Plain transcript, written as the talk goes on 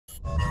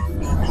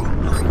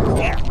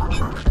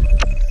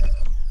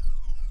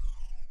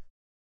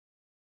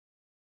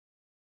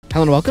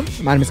Hello and welcome.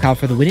 My name is Kyle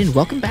FtW, and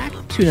welcome back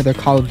to another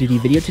Call of Duty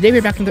video. Today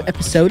we're back with another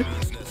episode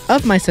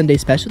of my Sunday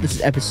special. This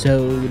is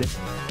episode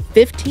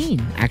 15,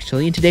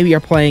 actually, and today we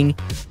are playing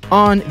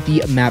on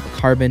the map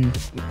Carbon.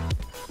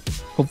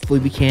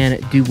 Hopefully we can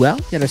do well,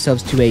 get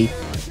ourselves to a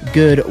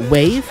good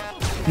wave.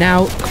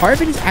 Now,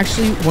 Carbon is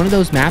actually one of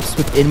those maps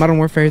within Modern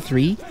Warfare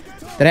 3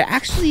 that I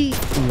actually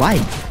like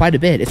quite a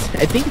bit.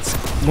 I think it's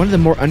one of the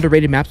more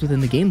underrated maps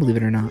within the game, believe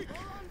it or not.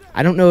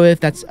 I don't know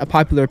if that's a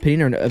popular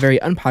opinion or a very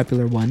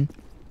unpopular one,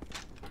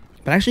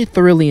 but I actually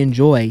thoroughly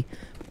enjoy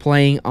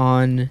playing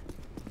on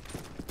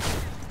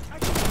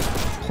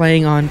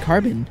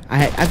Carbon.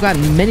 I've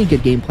gotten many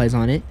good gameplays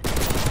on it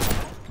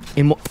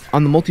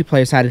on the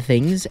multiplayer side of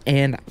things,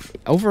 and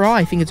overall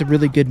I think it's a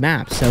really good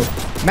map. So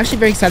I'm actually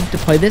very excited to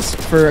play this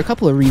for a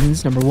couple of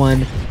reasons. Number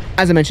one,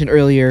 as I mentioned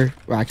earlier,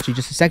 or actually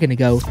just a second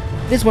ago,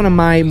 this is one of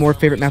my more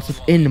favorite maps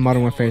within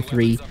Modern Warfare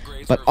 3,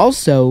 but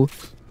also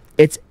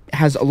it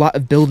has a lot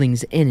of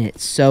buildings in it,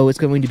 so it's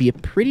going to be a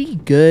pretty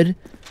good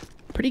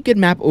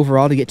map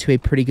overall to get to a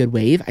pretty good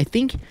wave. I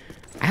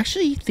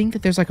actually think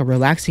that there's like a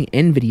relaxing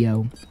end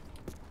video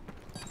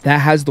that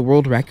has the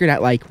world record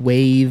at like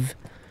wave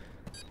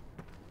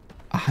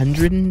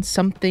 100 and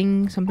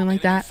something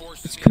like that.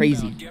 It's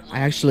crazy.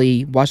 I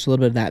actually watched a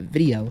little bit of that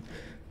video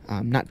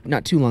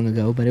not too long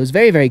ago, but it was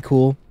very, very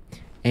cool.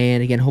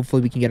 And again,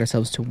 hopefully we can get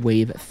ourselves to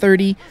wave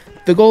 30.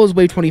 The goal is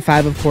wave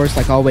 25, of course,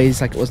 like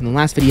always, like it was in the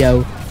last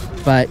video,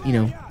 but you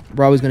know,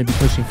 we're always going to be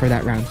pushing for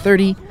that round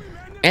 30.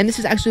 And this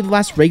is actually the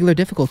last regular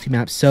difficulty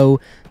map,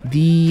 so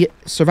the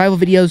survival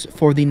videos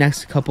for the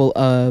next couple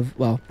of,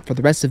 well, for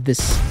the rest of this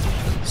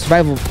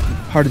survival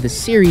part of this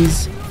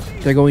series,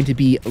 they're going to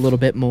be a little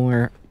bit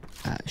more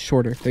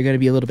shorter. They're going to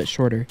be a little bit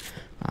shorter.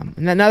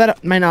 Now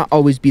that might not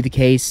always be the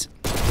case.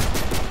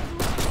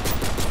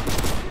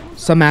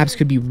 Some maps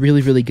could be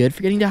really, really good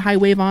for getting to high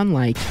wave on.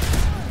 Like,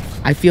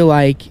 I feel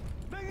like,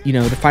 you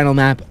know, the final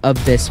map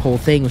of this whole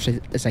thing, which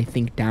is I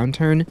think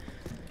Downturn,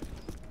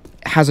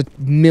 has a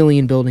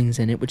million buildings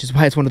in it, which is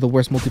why it's one of the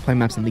worst multiplayer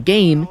maps in the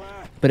game,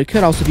 but it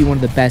could also be one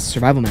of the best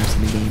survival maps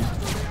in the game.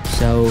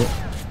 So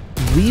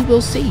we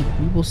will see.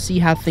 We will see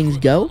how things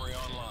go.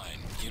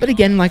 But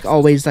again, like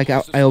always, like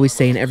I always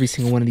say in every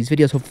single one of these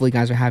videos, hopefully you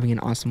guys are having an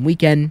awesome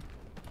weekend.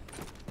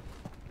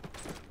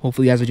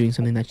 Hopefully you guys are doing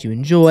something that you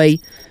enjoy.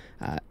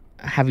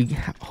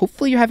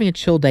 Hopefully you're having a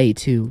chill day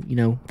too. You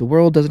know, the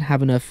world doesn't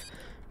have enough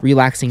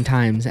relaxing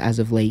times as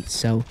of late,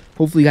 so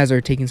hopefully you guys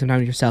are taking some time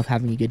to yourself,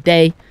 having a good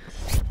day,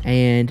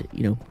 and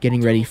you know, getting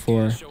ready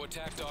for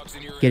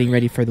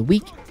the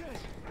week.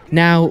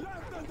 Now,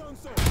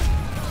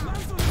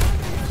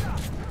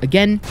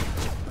 again,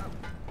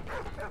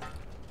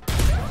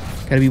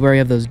 gotta be wary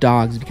of those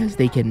dogs because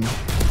they can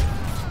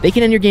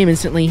end your game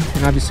instantly,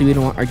 and obviously we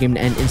don't want our game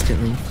to end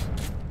instantly.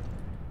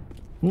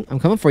 Ooh, I'm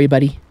coming for you,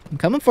 buddy. I'm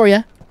coming for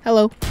you.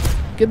 Hello.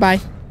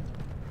 Goodbye.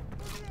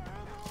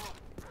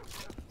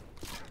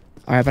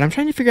 Alright, but I'm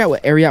trying to figure out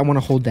what area I want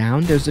to hold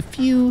down. There's a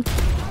few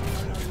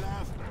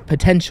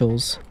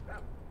potentials.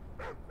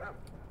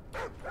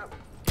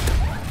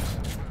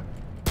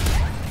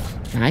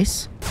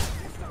 Nice.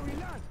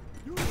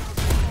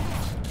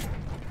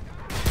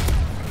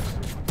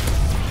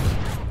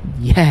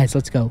 Yes,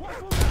 let's go.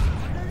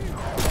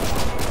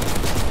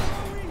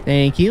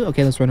 Thank you.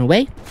 Okay, let's run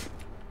away.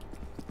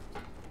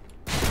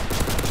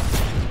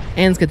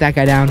 And let's get that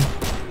guy down.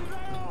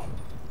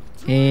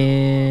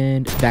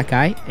 And that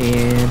guy,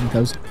 and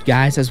those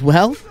guys as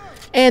well.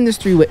 And there's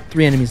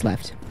three enemies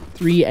left.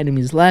 3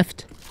 enemies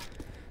left.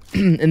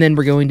 And then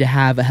we're going to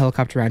have a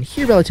helicopter around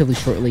here relatively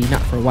shortly.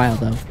 Not for a while,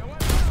 though.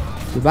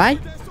 Goodbye.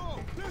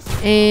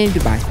 And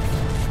goodbye.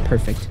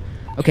 Perfect.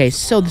 Okay,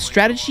 so the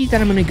strategy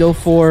that I'm going to go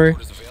for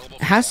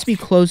has to be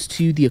close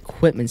to the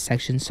equipment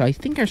section. So I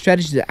think our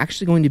strategy is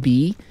actually going to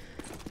be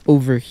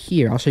over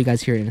here. I'll show you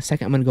guys here in a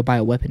second. I'm going to go buy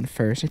a weapon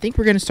first. I think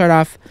we're going to start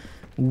off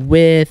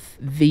with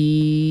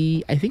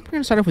the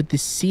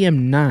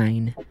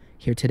CM9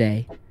 here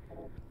today,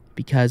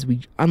 because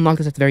we unlocked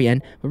this at the very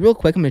end. But real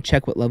quick, I'm going to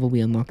check what level we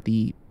unlocked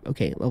the,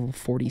 okay, level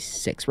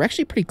 46. We're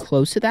actually pretty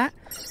close to that.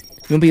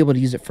 We won't be able to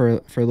use it for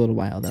a little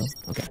while, though.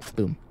 Okay,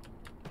 boom.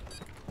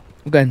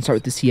 We'll go ahead and start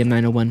with the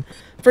CM901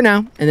 for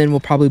now, and then we'll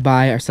probably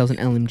buy ourselves an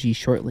LMG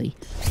shortly.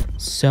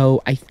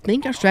 So I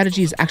think our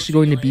strategy is actually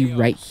going to be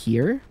right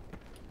here.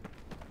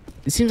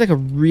 It seems like a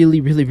really,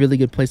 really, really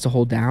good place to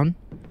hold down.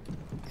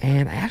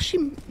 And I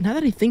actually, now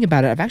that I think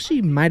about it, I've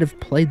actually might have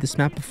played this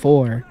map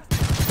before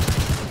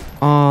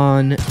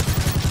on...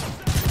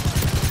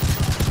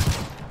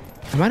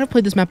 I might have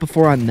played this map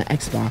before on the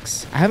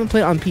Xbox. I haven't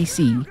played it on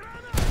PC,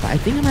 but I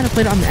think I might have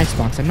played it on the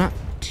Xbox. I'm not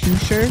too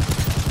sure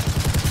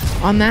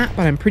on that,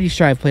 but I'm pretty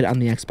sure I've played it on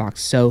the Xbox.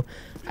 So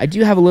I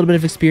do have a little bit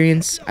of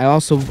experience. I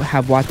also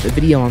have watched a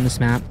video on this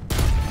map.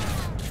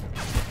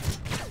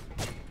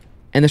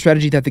 And the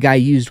strategy that the guy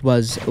used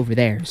was over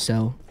there,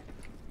 so...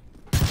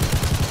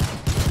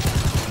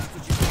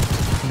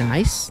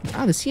 Nice.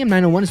 Oh, the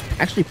CM901 is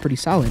actually pretty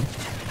solid.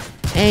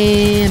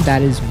 And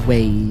that is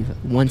wave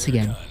once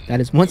again. That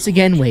is once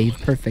again wave.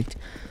 Perfect.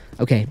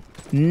 Okay,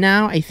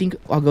 now I think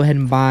I'll go ahead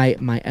and buy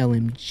my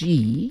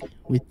LMG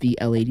with the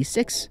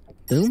L86.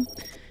 Boom.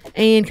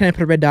 And can I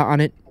put a red dot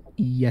on it?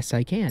 Yes,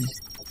 I can.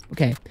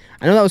 Okay,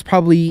 I know that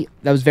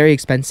was very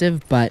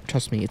expensive, but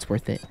trust me, it's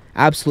worth it.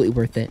 Absolutely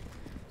worth it.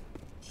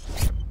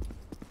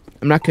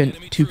 I'm not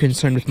too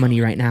concerned with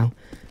money right now.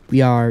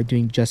 We are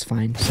doing just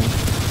fine, so.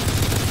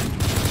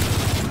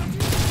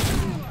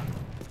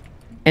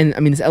 And, I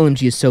mean, this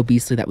LMG is so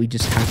beastly that we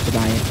just have to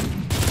buy it.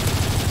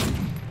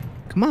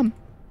 Come on.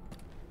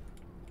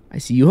 I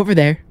see you over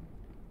there.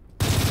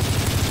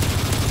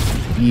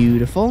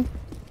 Beautiful.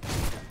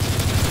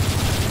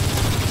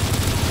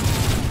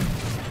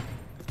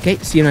 Okay,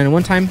 CM9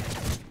 one time.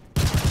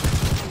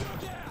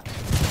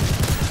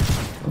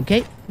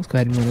 Okay, let's go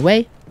ahead and run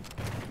away.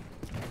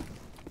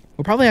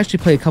 We'll probably actually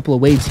play a couple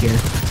of waves here.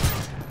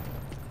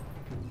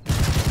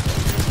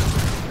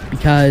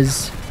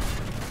 Because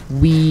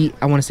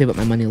I want to save up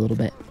my money a little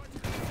bit.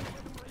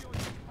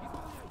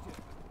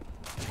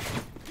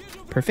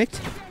 Perfect.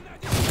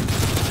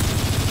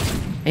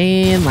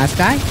 And last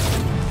guy.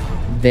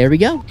 There we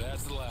go.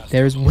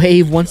 There's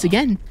wave once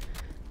again.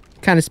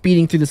 Kind of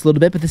speeding through this a little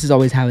bit, but this is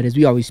always how it is.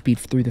 We always speed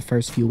through the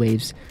first few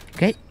waves.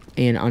 Okay,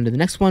 and on to the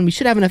next one. We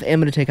should have enough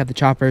ammo to take out the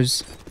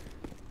choppers,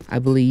 I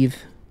believe.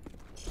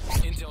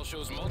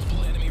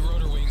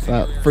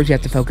 But first we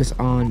have to focus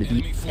on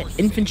the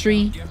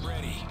infantry.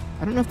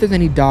 I don't know if there's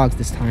any dogs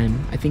this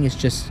time. I think it's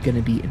just going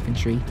to be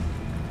infantry.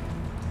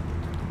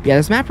 Yeah,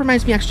 this map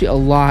reminds me actually a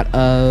lot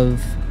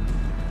of...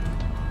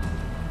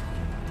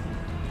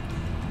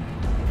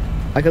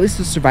 like, at least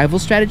the survival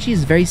strategy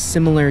is very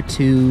similar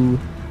to...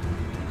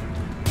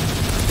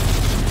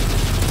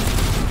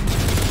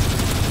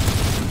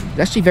 it's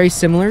actually very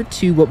similar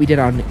to what we did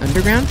on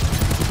Underground.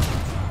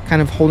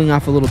 Kind of holding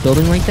off a little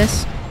building like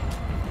this.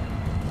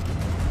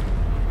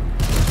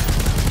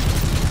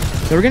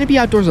 So we're going to be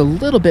outdoors a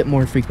little bit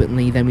more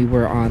frequently than we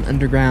were on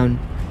Underground,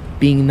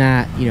 being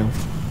that, you know,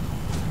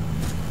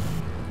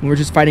 when we're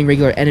just fighting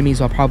regular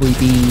enemies, I'll probably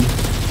be...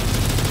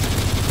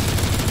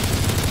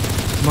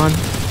 come on.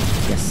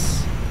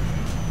 Yes.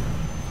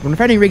 When we're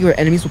fighting regular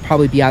enemies, we'll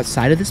probably be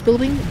outside of this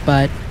building,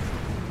 but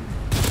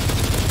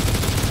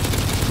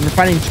when we're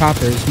fighting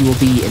choppers, we will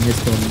be in this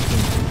building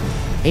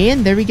here.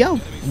 And there we go.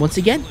 Once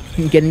again,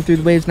 getting through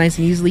the waves nice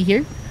and easily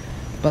here.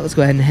 But let's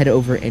go ahead and head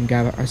over and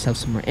grab ourselves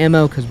some more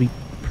ammo, because we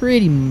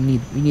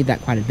need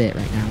that quite a bit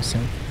right now. So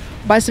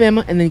buy some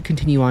ammo and then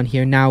continue on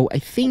here. Now I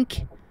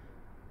think,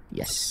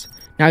 yes.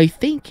 Now I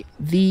think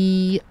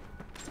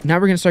now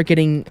we're gonna start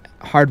getting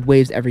hard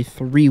waves every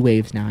 3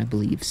 waves now, I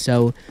believe.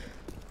 So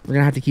we're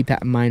gonna have to keep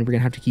that in mind. We're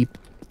gonna have to keep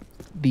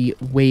the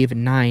wave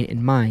 9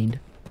 in mind.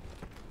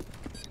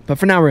 But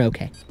for now we're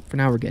okay. For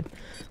now we're good.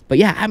 But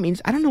yeah, I mean,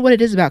 I don't know what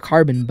it is about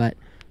Carbon, but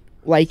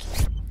like,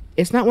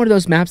 it's not one of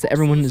those maps that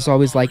everyone is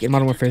always like in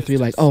Modern Warfare 3,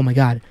 like, oh my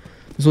god,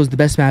 this was the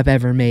best map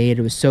ever made.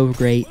 It was so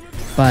great.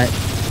 But,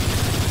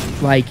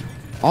 like,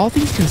 all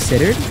things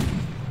considered,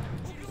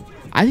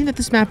 I think that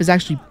this map is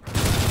actually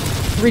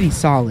pretty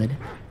solid.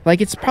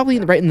 Like, it's probably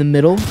right in the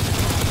middle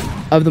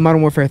of the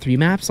Modern Warfare 3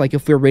 maps. Like,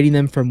 if we're rating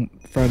them from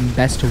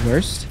best to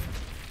worst.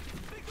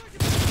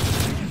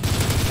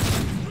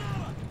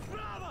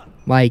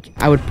 Like,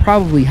 I would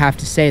probably have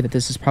to say that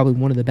this is probably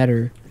one of the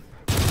better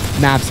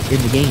maps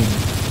in the game.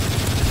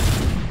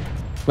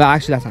 Well,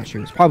 actually, that's not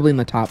true. It's probably in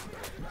the top...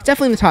 it's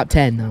definitely in the top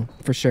 10, though,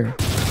 for sure.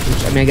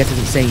 Which, I mean, I guess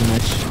isn't saying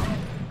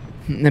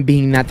much.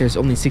 Being that there's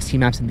only 16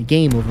 maps in the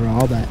game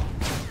overall, but...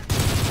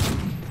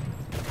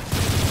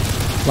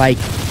 like,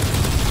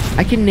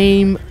 I can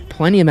name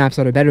plenty of maps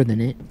that are better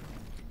than it.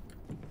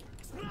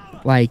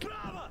 Like...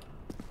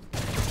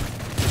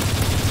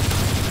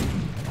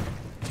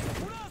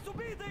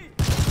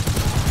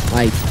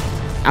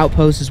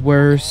 Outpost is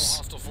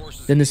worse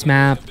than this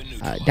map.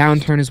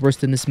 Downturn is worse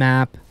than this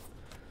map.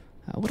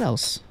 What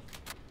else?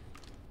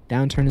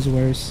 Downturn is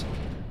worse.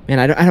 Man,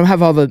 I don't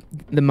have all the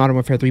Modern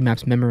Warfare 3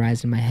 maps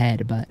memorized in my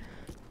head, but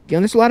you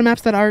know, there's a lot of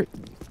maps that are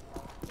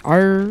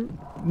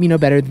you know,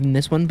 better than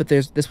this one, but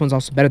this one's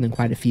also better than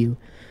quite a few.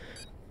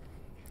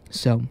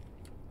 So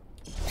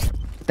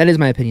that is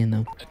my opinion,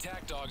 though.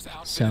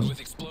 So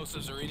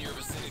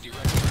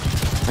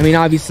I mean,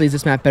 obviously, is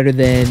this map better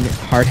than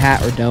Hard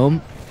Hat or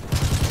Dome?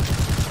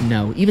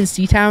 No. Even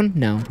Seatown?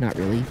 No, not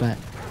really, but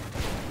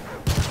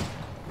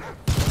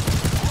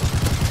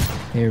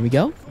there we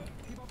go.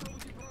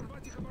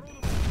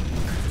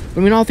 I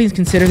mean, all things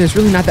considered, there's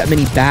really not that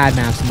many bad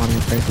maps in Modern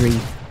Warfare 3.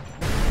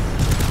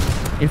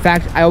 In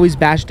fact, I always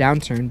bash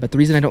Downturn, but the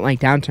reason I don't like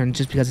Downturn is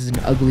just because it's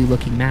an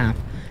ugly-looking map.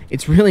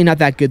 It's really not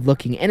that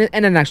good-looking, and it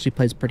actually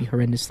plays pretty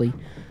horrendously,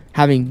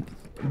 having,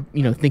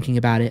 you know, thinking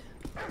about it.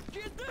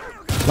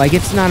 Like,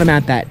 it's not a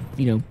map that,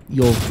 you know,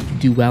 you'll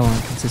do well on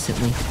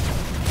consistently.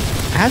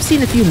 I have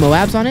seen a few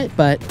Moabs on it,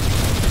 but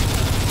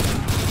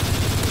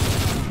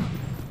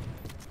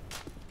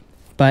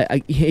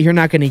you're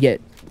not going to get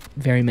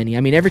very many.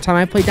 I mean, every time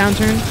I play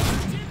Downturn,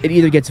 it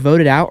either gets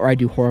voted out or I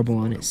do horrible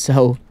on it.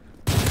 So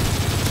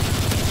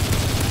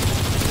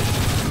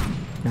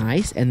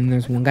nice, and then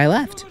there's one guy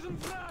left.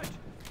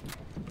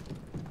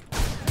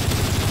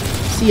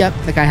 see, yep,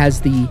 that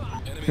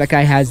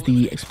guy has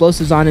the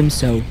explosives on him,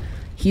 so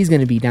he's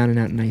going to be down and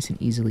out nice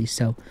and easily.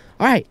 So,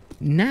 all right,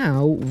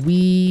 now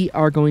we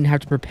are going to have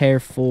to prepare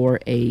for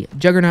a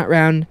Juggernaut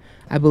round,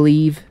 I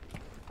believe,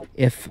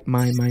 if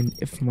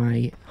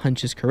my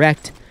hunch is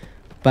correct.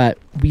 But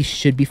we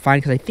should be fine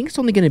because I think it's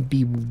only going to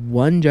be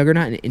one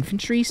Juggernaut in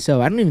infantry,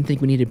 so I don't even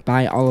think we need to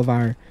buy all of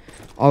our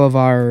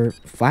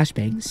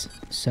flashbangs.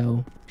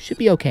 So should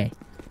be okay.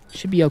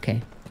 Should be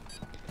okay.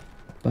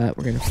 But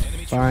we're gonna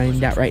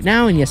find out right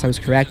now, and yes, I was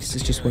correct. This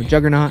is just one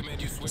Juggernaut.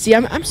 See,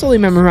 I'm slowly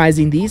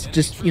memorizing these.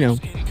 Just, you know,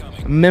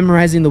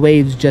 memorizing the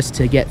waves just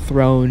to get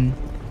thrown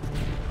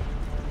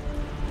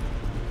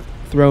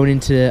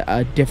into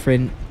a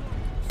different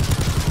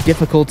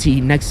difficulty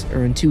next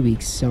or in 2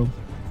 weeks. So.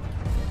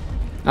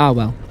 Oh,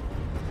 well.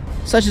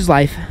 Such is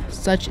life.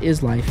 Such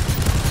is life.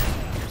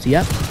 See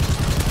ya.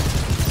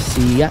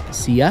 See ya.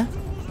 See ya.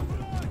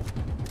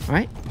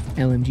 Alright.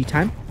 LMG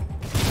time.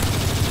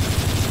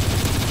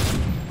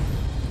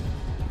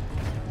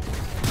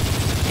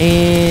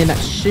 And that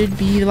should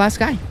be the last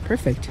guy.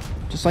 Perfect.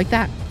 Just like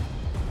that.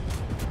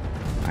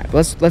 Alright,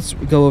 let's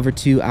go over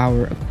to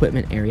our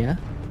equipment area.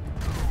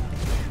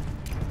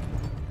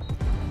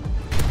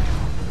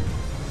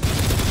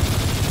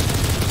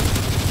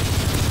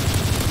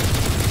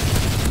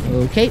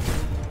 Okay.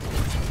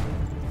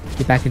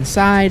 Get back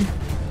inside.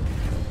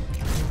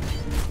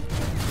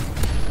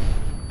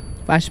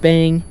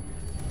 Flashbang.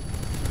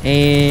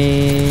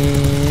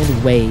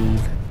 And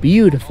wave.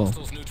 Beautiful.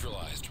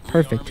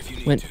 Perfect.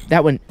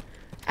 That went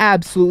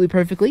absolutely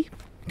perfectly.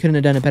 Couldn't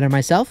have done it better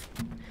myself.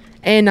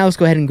 And now let's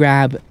go ahead and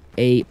grab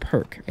a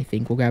perk. I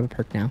think we'll grab a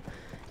perk now.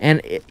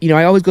 And, you know,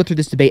 I always go through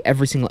this debate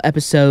every single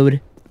episode.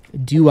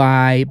 Do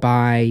I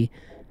buy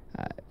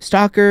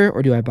Stalker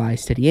or do I buy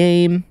Steady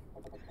Aim?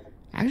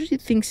 I actually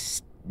think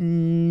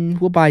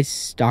we'll buy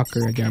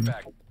Stalker again,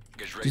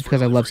 just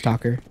because I love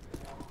Stalker.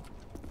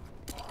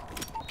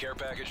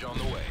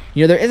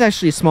 You know, there is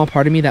actually a small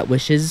part of me that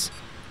wishes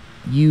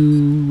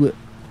you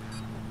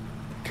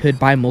could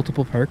buy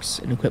multiple perks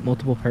and equip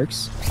multiple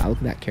perks. Oh, look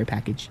at that care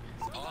package.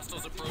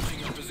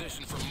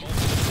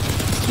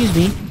 Excuse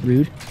me,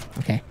 rude.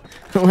 Okay,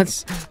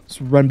 let's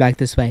run back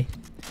this way.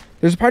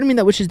 There's a part of me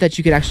that wishes that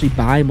you could actually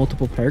buy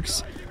multiple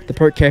perks. The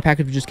perk care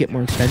package would just get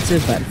more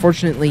expensive, but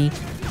unfortunately,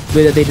 the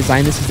way that they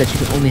designed this is that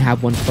you can only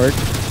have one perk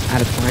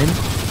at a time,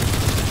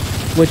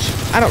 which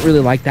I don't really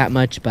like that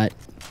much, but,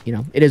 you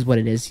know, it is what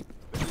it is.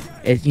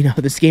 You know,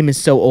 this game is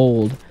so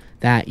old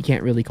that you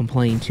can't really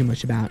complain too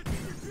much about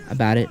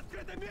it.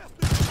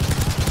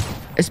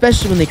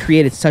 Especially when they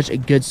created such a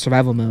good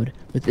survival mode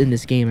within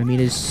this game. I mean,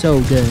 it is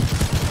so good.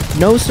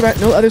 No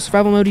other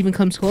survival mode even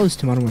comes close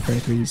to Modern Warfare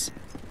 3's.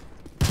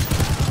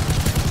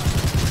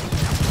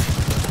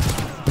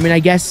 I mean, I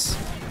guess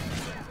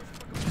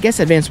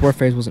Advanced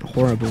Warfare wasn't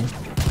horrible,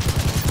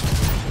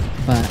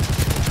 but,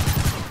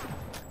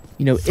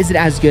 you know, is it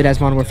as good as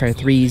Modern Warfare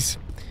 3's?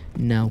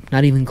 No,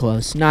 not even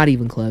close. Not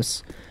even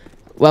close.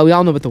 Well, we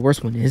all know what the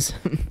worst one is.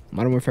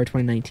 Modern Warfare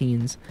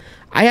 2019's.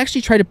 I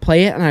actually tried to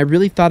play it, and I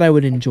really thought I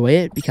would enjoy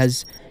it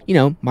because, you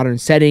know, modern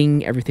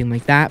setting, everything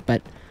like that,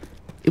 but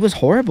it was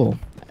horrible.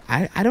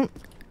 I don't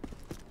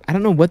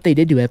know what they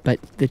did to it, but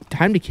the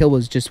time to kill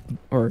was just,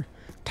 or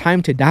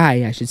time to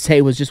die, I should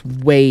say, was just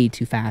way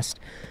too fast.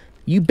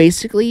 You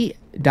basically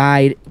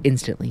died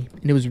instantly,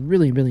 and it was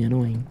really, really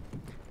annoying.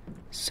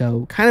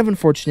 So, kind of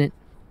unfortunate,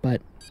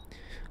 but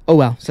oh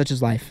well, such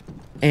is life.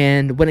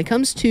 And when it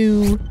comes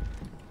to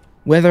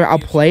whether I'll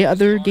play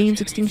other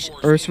games, extinction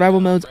or survival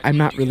modes, I'm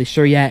not really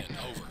sure yet.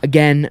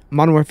 Again,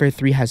 Modern Warfare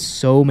 3 has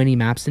so many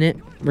maps in it.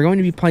 We're going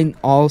to be playing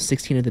all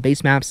 16 of the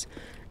base maps,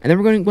 and then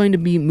we're going to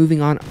be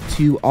moving on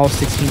to all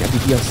 16 of the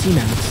DLC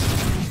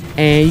maps.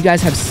 And you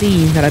guys have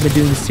seen that I've been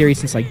doing this series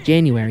since like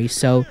January,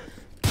 so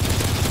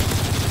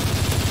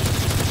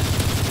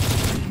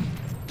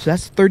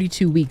that's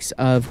 32 weeks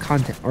of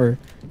content, or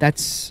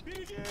that's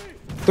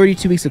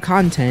 32 weeks of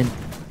content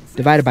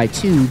divided by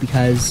 2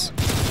 because,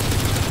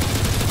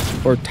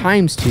 or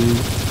times 2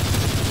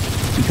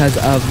 because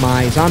of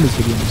my zombies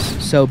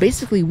videos. So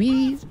basically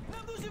we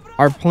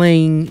are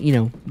playing, you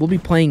know, we'll be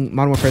playing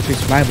Modern Warfare 3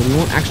 Survival. We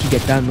won't actually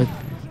get done with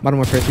Modern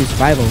Warfare 3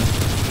 Survival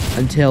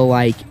until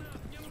like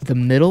the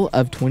middle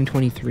of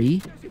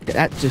 2023.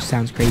 That just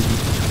sounds crazy.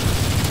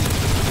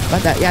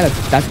 But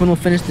that's when we'll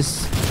finish the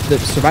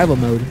survival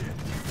mode.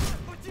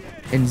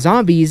 And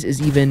zombies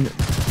is even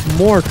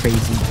more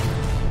crazy.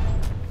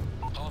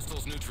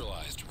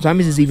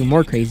 Zombies is even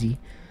more crazy.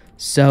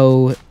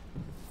 So,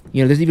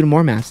 you know, there's even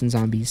more maps than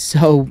zombies.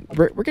 So,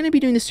 we're going to be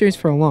doing this series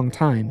for a long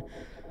time.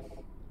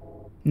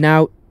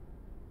 Now,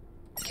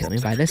 okay, let me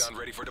buy this.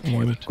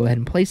 And go ahead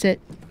and place it.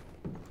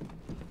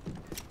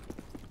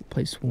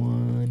 Place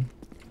one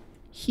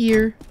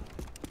here.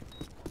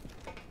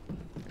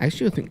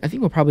 Actually, I think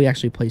we'll probably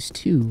actually place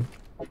 2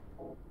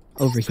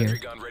 over here.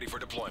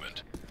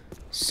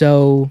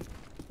 So,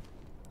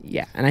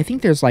 yeah, and I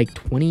think there's like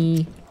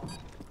 20.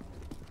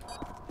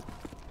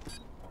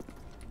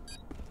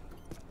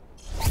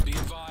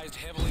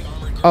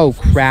 Oh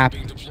crap!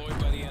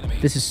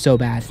 This is so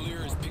bad.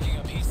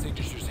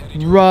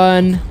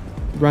 Run.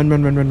 Run,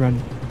 run, run, run,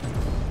 run.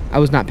 I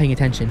was not paying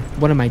attention.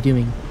 What am I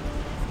doing?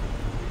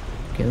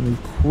 Okay, let me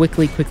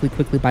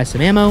quickly buy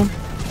some ammo.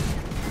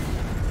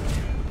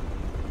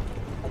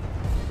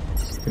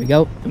 There we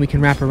go. And we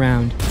can wrap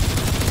around.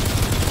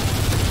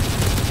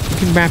 We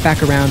can wrap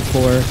back around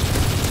for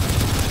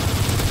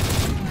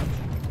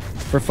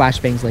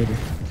flashbangs later.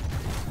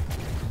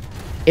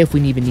 If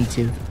we even need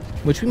to.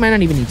 Which we might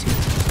not even need to.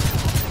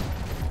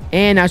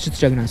 And now it's just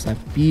Juggernauts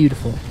left.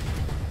 Beautiful.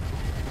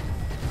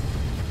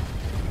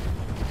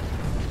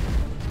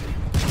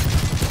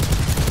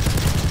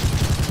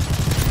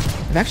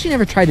 I've actually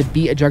never tried to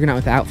beat a Juggernaut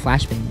without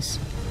flashbangs.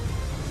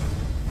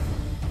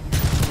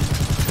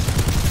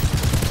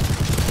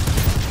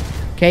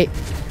 Okay.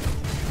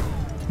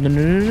 No,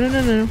 no, no, no,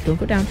 no, no, no. Don't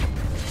go down.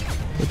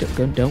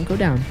 Don't go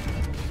down.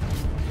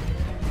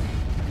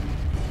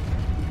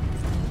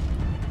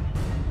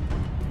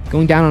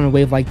 Going down on a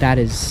wave like that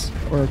is,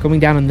 or going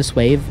down on this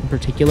wave in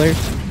particular,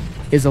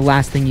 is the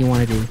last thing you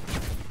want to do.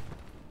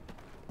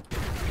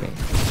 Okay.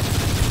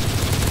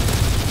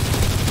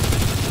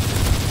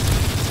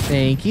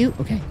 Thank you.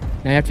 Okay.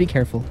 Now you have to be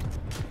careful.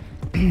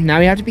 Now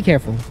you have to be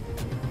careful.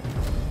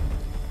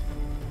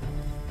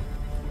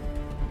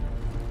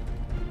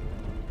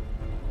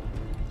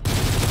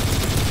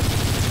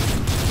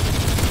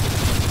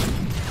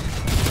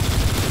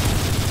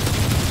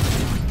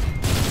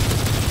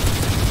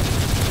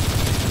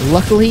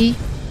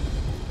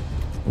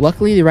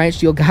 Luckily, the riot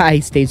shield guy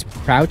stays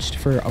crouched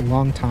for a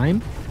long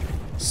time,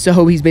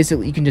 so he's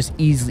basically, you can just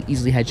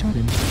easily headshot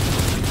him.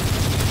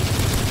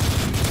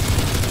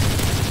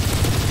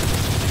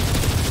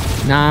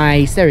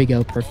 Nice, there we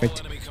go,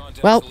 perfect.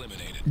 Well,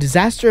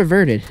 disaster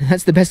averted.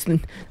 That's the best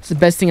thing. That's the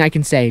best thing I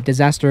can say.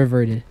 Disaster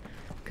averted,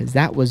 because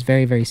that was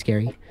very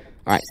scary.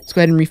 All right, let's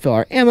go ahead and refill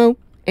our ammo,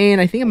 and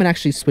I think I'm gonna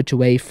actually switch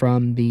away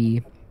from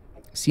the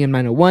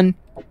CM901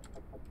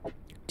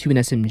 to an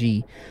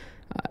SMG.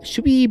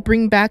 Should we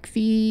bring back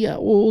the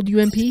old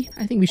UMP?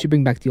 I think we should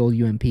bring back the old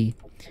UMP.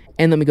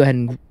 And let me go ahead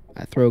and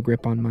throw a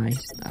grip on my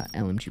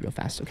LMG real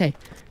fast. Okay,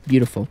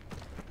 beautiful.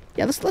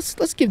 Yeah,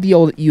 let's give the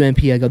old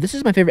UMP a go. This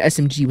is my favorite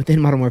SMG within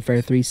Modern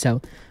Warfare 3,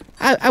 so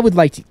I would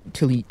like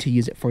to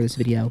use it for this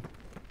video.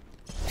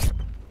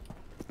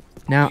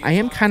 Now, I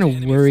am kind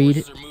of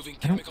worried.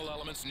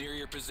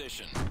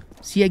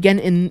 See, again,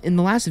 in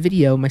the last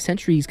video, my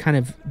sentries kind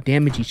of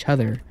damage each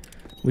other,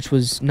 which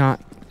was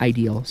not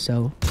ideal,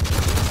 so...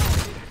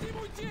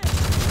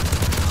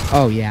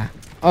 Oh yeah,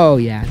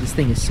 this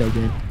thing is so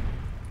good.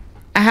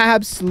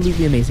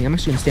 Absolutely amazing. I'm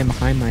actually gonna stand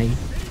behind my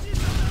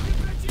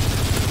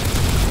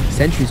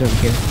sentries over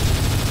here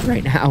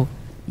right now.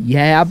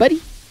 Yeah,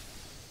 buddy.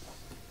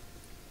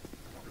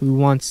 Who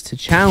wants to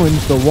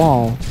challenge the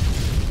wall?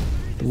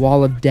 The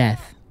wall of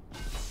death.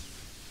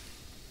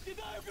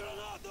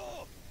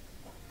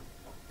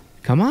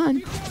 Come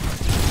on.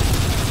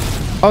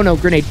 Oh no,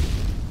 grenade.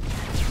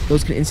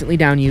 Those can instantly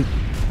down you.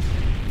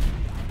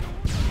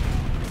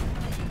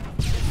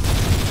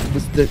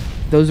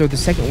 Those are the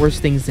second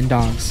worst things than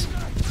dogs.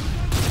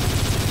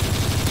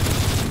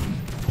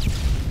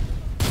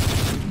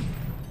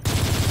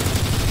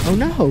 Oh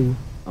no!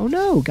 Oh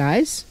no,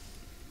 guys!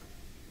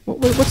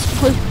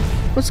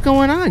 What's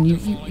going on?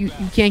 You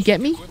can't get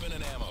me?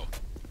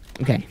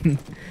 Okay.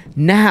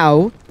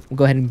 Now we'll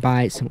go ahead and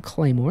buy some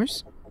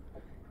claymores,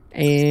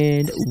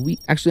 and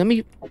let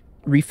me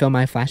refill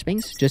my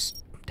flashbangs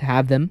just to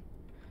have them.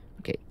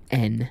 Okay,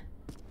 N.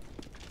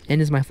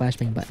 N is my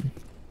flashbang button.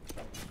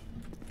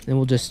 Then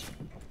we'll just...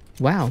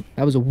 Wow,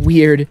 that was a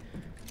weird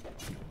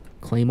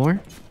claymore.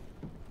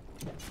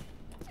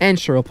 And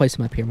sure, we'll place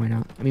them up here. Why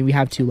not? I mean, we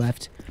have 2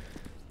 left.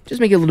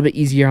 Just make it a little bit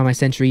easier on my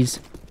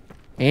sentries.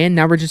 And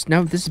now this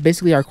is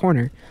basically our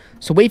corner.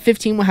 So wave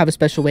 15 will have a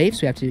special wave,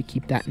 so we have to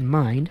keep that in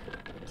mind.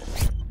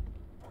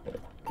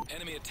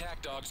 Enemy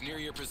attack dogs near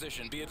your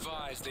position. Be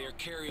advised, they are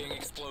carrying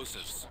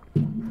explosives.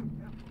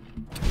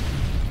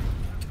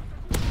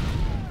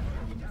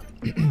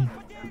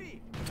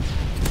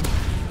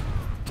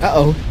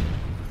 Uh-oh.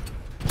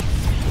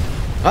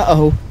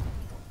 Uh-oh.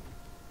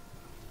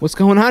 What's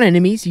going on,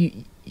 enemies?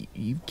 You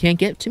can't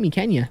get to me,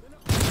 can you?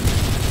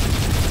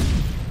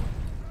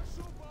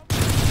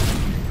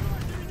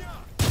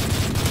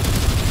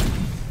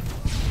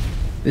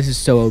 This is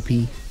so OP.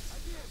 I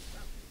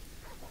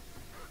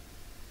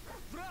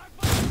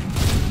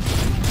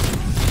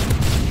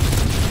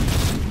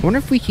wonder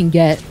if we can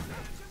get...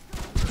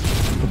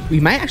 We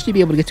might actually be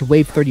able to get to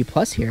wave 30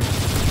 plus here.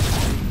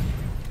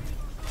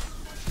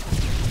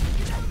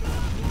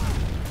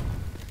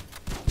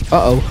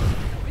 Uh-oh.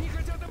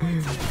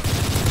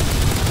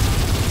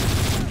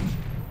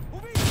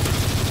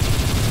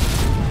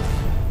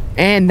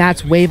 And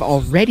that's wave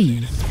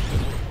already.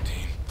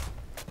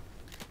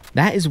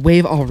 That is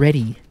wave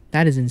already.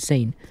 That is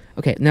insane.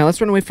 Okay, now let's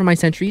run away from my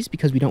sentries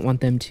because we don't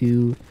want them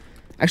to...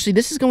 Actually,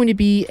 this is going to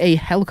be a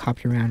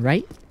helicopter round,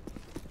 right?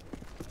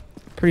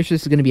 Pretty sure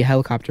this is going to be a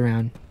helicopter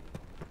round.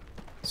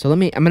 So I'm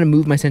going to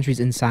move my sentries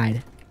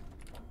inside.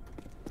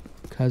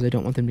 Because I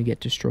don't want them to get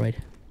destroyed.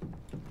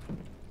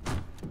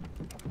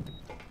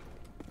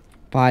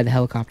 by the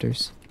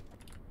helicopters.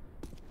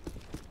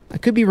 I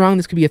could be wrong.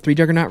 This could be a 3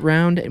 Juggernaut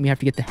round, and we have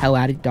to get the hell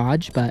out of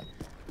Dodge, but...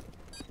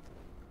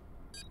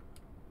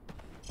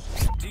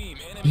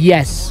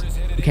 Yes!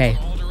 Okay,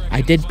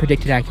 I did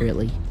predict it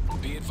accurately.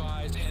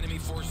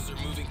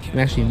 Let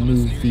me actually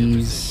move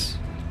these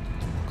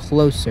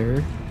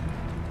closer.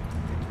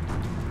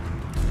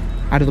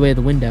 Out of the way of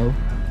the window.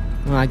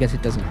 Well, I guess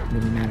it doesn't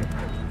really matter.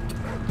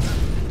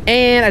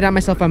 And I got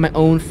myself by my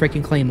own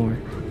freaking Claymore.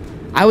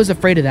 I was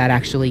afraid of that,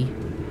 actually.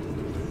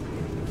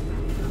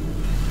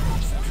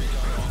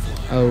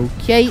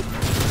 Okay. I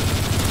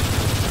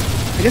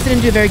guess I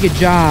didn't do a very good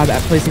job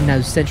at placing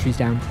those sentries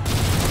down.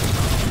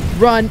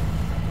 Run!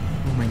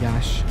 Oh my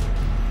gosh.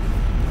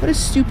 What a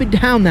stupid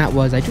down that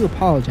was. I do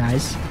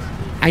apologize.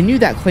 I knew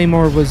that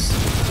Claymore was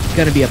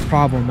going to be a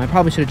problem. I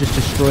probably should have just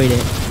destroyed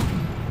it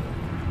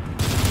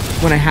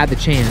when I had the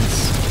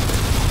chance.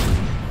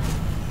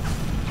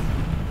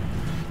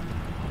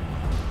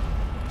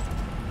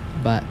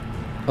 But,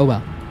 oh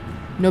well.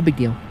 No big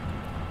deal.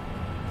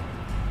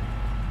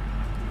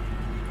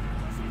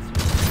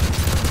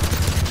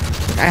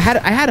 I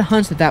had a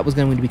hunch that that was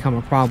going to become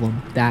a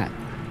problem, that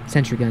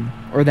sentry gun,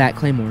 or that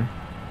Claymore.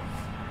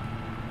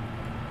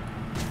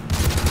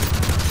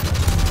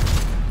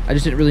 I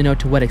just didn't really know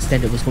to what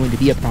extent it was going to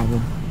be a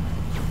problem.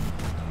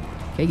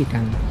 Okay, get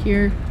down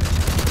here.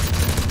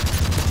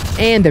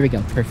 And there we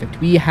go,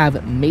 perfect. We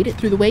have made it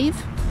through the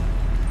wave.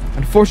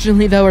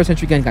 Unfortunately, though, our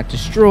sentry gun got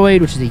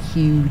destroyed, which is a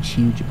huge,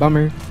 huge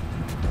bummer.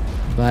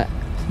 But,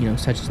 you know,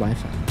 such is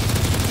life.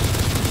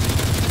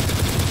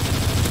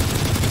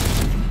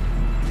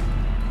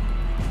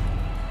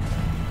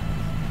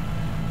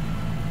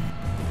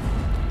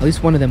 At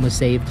least one of them was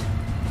saved.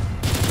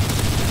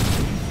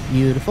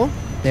 Beautiful.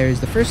 There's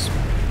the first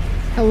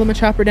Helima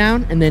chopper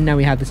down, and then now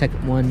we have the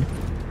second one,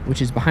 which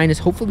is behind us.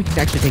 Hopefully we can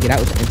actually take it out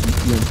with the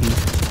UMP.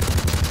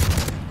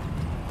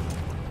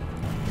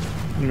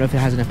 I don't know if it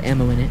has enough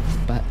ammo in it,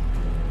 but...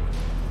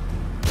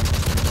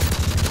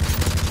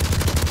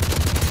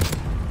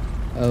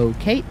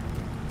 Okay.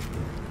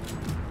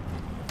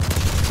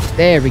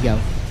 There we go.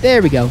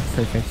 There we go.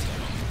 Perfect.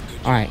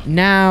 Alright,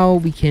 now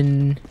we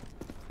can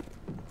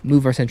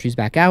move our sentries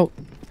back out.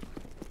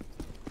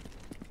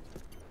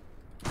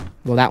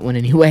 Well, that one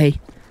anyway.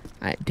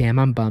 Damn,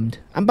 I'm bummed.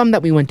 I'm bummed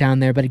that we went down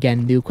there, but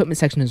again, the equipment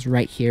section is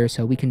right here,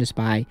 so we can just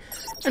buy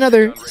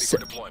another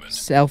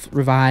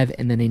self-revive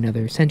and then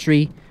another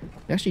sentry.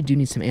 We actually do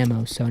need some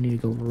ammo, so I need to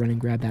go run and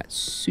grab that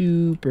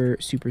super,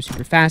 super,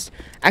 super fast.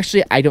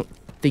 Actually, I don't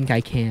think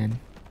I can.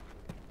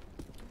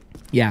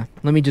 Yeah,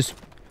 let me just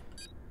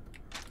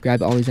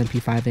grab all these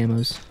MP5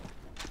 ammos.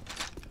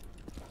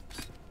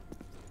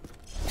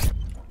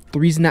 The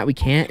reason that we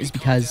can't is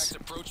because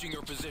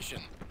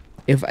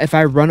if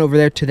I run over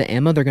there to the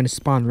ammo, they're gonna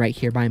spawn right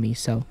here by me.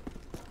 So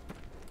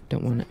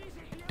don't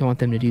want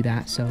them to do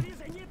that. So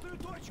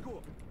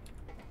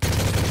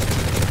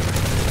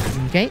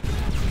okay.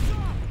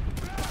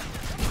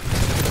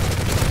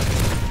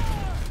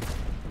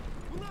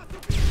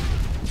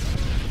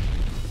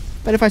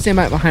 But if I stand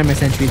behind my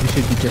sentries, we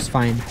should be just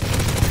fine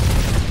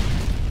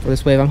for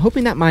this wave. I'm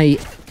hoping that my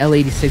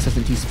L86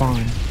 doesn't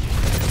despawn.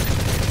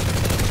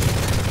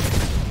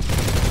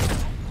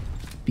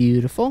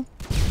 Beautiful.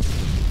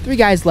 3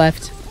 guys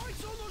left.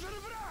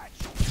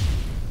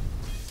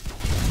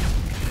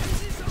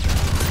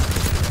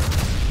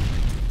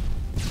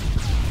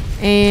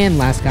 And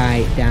last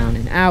guy down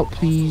and out,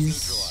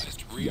 please.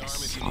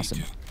 Yes,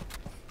 awesome.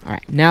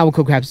 Alright, now we'll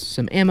go grab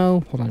some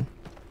ammo. Hold on.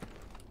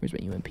 Where's my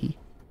UMP? Here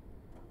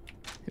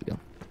we go.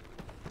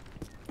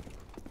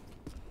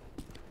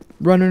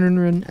 Run, run, run,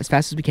 run as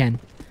fast as we can.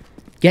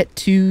 Get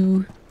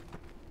to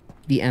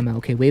the ammo.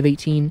 Okay, wave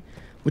 18,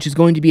 which is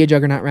going to be a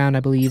Juggernaut round, I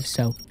believe.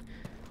 So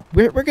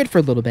we're good for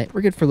a little bit.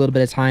 We're good for a little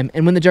bit of time.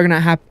 And when the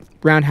Juggernaut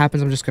round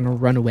happens, I'm just going to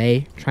run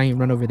away. Try and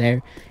run over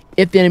there.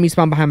 If the enemies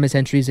spawn behind my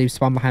sentries, they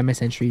spawn behind my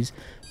sentries.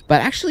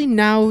 But actually,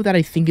 now that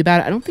I think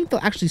about it, I don't think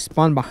they'll actually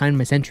spawn behind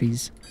my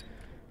sentries.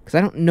 Because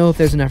I don't know if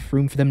there's enough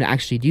room for them to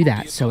actually do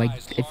that. So I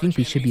think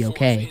we should be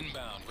okay.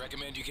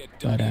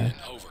 But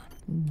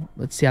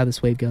let's see how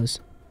this wave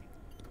goes.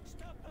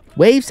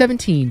 Wave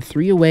 17,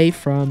 3 away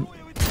from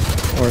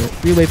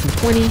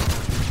 20,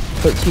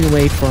 13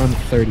 away from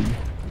 30.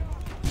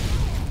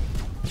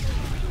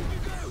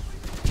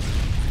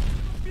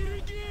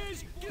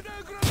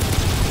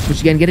 Which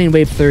again, getting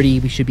wave 30,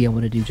 we should be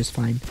able to do just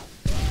fine.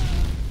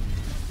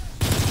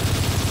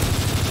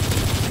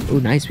 Oh,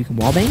 nice, we can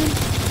wallbang him?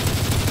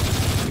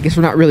 I guess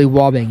we're not really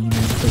wallbanging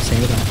them, per se,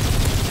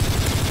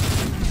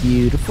 but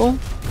beautiful.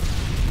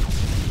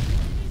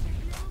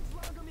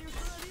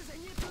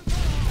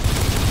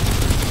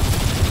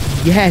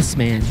 Yes,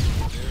 man.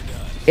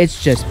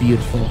 It's just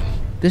beautiful.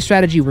 This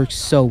strategy works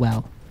so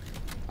well.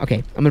 Okay,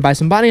 I'm going to buy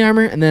some body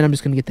armor, and then I'm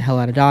just going to get the hell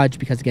out of Dodge,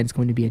 because, again, it's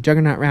going to be a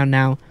Juggernaut round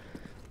now.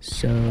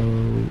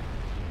 So,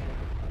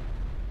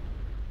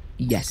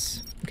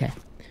 yes. Okay. All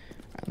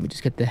right, let me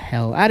just get the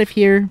hell out of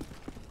here.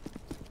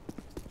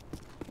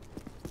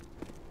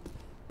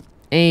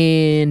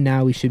 And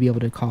now we should be able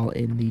to call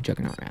in the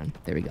Juggernaut round.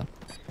 There we go.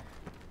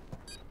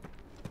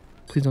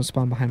 Please don't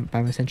spawn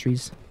by my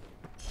sentries.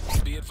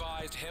 Be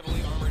advised, heavily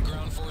armored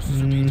ground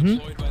forces are being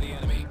deployed by the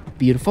enemy.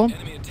 Beautiful.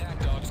 Enemy attack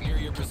dogs near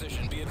your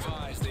position. Be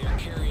advised, they are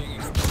carrying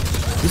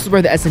explosives. This is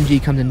where the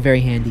SMG comes in very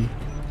handy.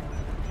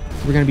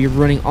 We're going to be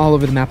running all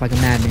over the map like a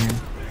madman.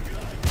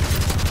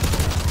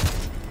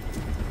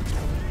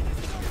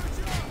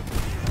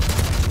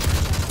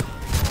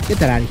 Get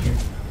that out of here.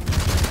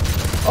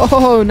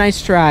 Oh,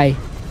 nice try.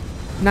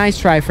 Nice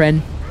try,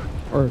 friend.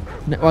 Or,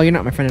 well, you're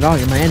not my friend at all.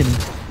 You're my enemy.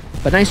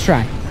 But nice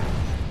try.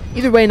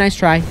 Either way, nice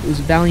try. It was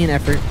a valiant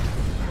effort.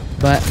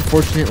 But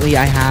unfortunately,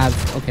 I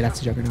have... Okay, that's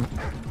a Juggernaut.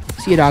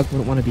 See a dog.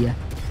 Wouldn't want to be a...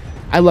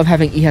 I love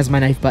having E has my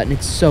knife button.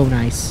 It's so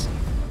nice.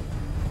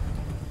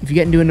 If you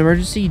get into an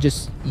emergency, you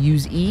just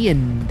use E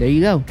and there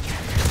you go.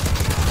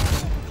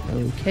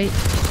 Okay.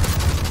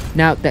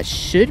 Now, that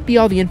should be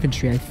all the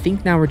infantry. I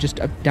think now we're just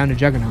up, down to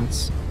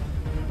Juggernauts.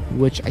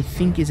 Which I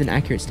think is an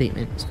accurate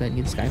statement. Let's go ahead and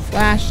get this guy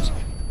flashed.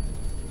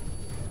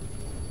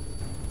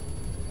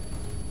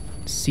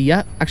 See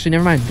ya. Actually,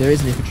 never mind. There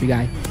is an infantry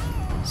guy.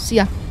 See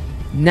ya.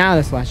 Now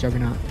that's the last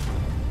Juggernaut.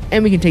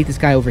 And we can take this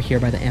guy over here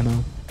by the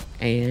ammo.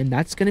 And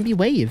that's going to be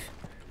wave.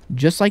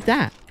 Just like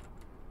that.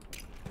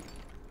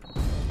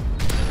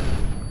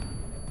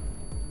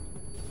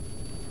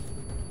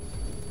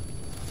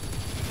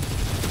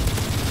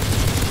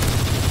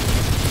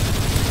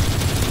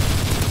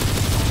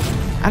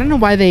 I don't know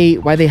why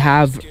they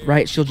have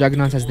Riot Shield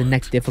Juggernauts as the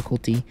next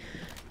difficulty.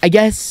 I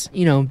guess,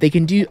 you know, they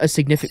can do a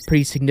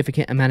pretty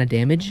significant amount of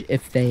damage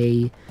if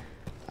they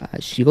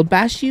shield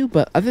bash you,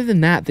 but other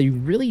than that, they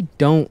really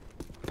don't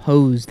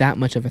pose that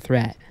much of a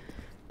threat.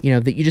 You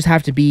know, that you just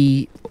have to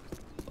be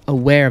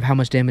aware of how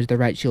much damage the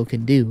Riot Shield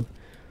can do.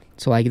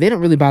 So, like, they don't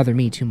really bother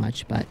me too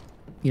much, but,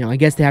 you know, I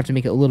guess they have to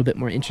make it a little bit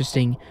more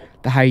interesting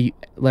the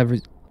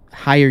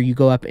higher you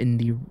go up in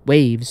the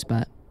waves,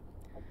 but,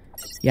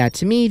 yeah,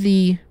 to me,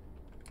 the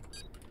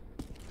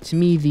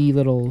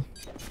little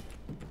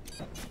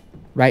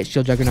Riot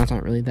Shield Juggernauts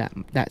aren't really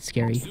that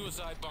scary.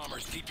 Suicide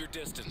bombers, keep your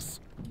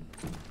distance.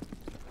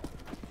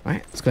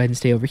 Alright, let's go ahead and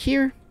stay over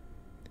here.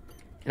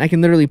 And I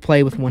can literally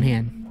play with one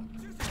hand.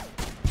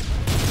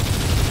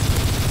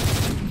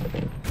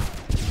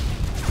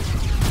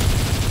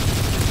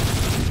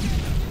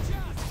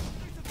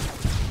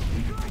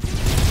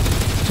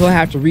 Until I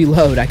have to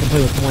reload, I can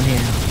play with one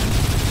hand.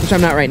 Which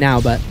I'm not right now,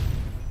 but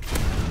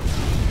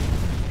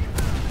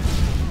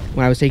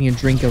when I was taking a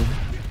drink of...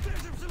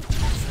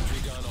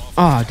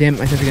 Oh, damn it,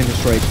 my sentry gun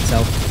destroyed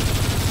itself.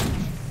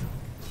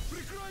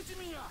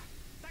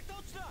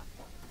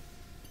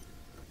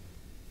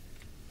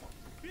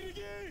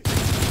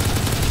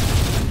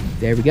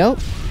 There we go.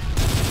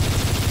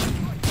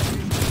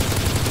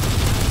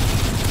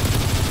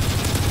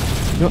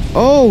 No,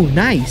 oh,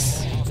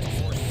 nice.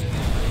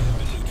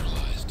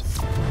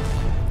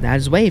 That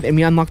is wave, and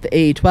we unlocked the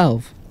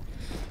AA-12.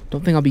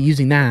 Don't think I'll be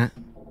using that.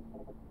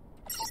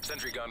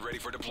 Sentry gun ready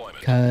for deployment.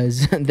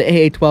 Because the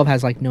AA-12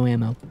 has, like, no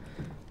ammo.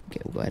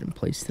 Okay, we'll go ahead and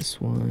place this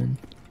one.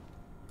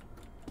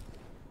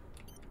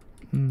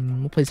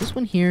 We'll place this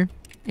one here,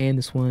 and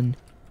this one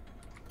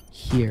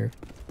here.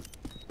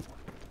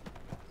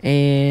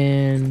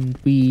 And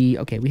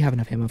okay, we have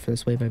enough ammo for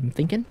this wave, I'm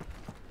thinking.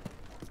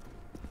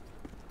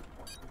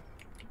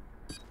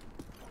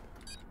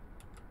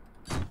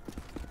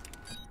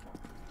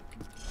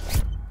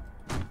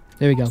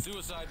 There we go.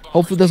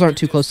 Hopefully those aren't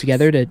too close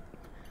together to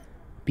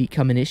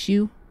become an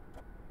issue.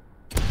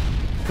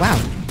 Wow.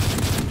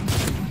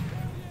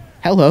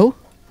 Hello?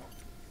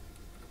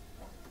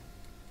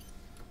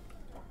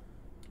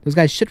 Those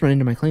guys should run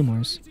into my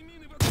claymores.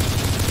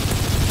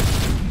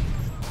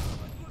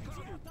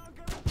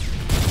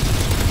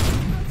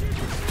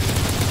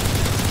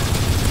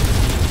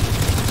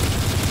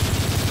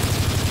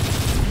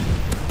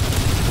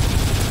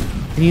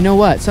 And you know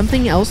what?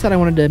 Something else that I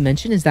wanted to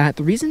mention is that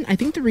I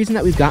think the reason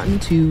that we've gotten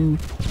to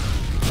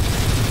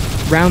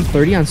round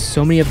 30 on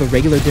so many of the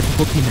regular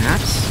difficulty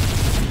maps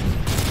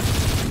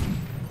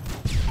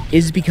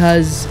is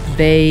because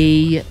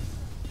they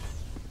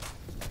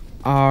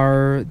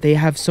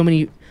have so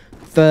many,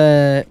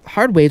 the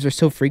hard waves are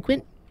so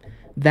frequent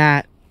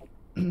that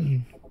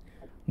it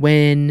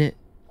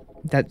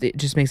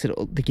just makes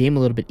the game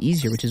a little bit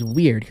easier, which is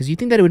weird because you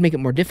think that it would make it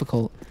more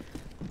difficult,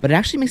 but it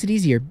actually makes it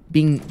easier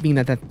being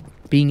that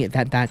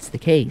that's the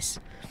case.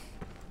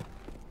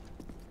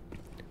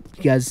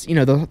 Because, you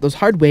know, those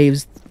hard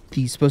waves,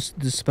 the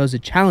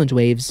supposed challenge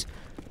waves.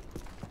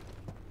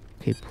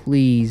 Okay,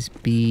 please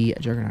be a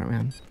Juggernaut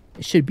round.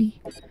 It should be.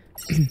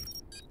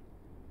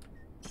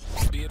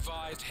 Be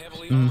advised,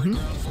 heavily armored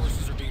ground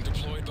forces are being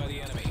deployed by the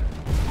enemy.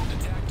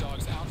 Attack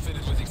dogs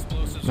outfitted with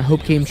explosives. My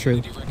hope came true.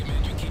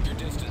 Recommend you keep your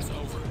distance.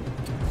 Over.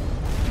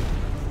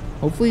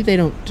 Hopefully they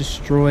don't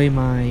destroy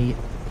my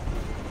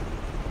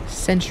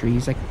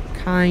sentries. I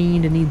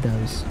kinda need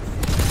those.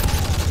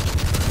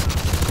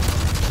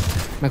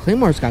 My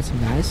Claymore's got some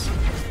guys.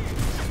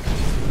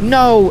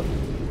 No!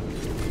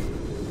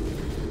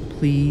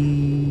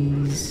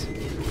 Please.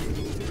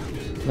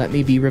 Let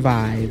me be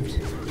revived.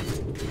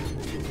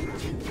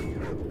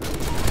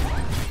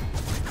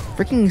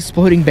 Freaking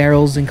exploding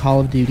barrels in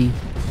Call of Duty.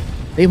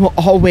 They will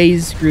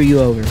always screw you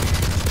over.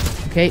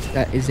 Okay,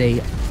 that is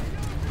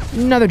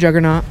another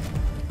Juggernaut.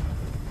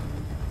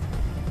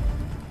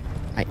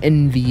 I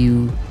envy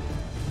you,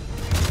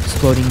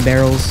 exploding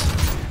barrels.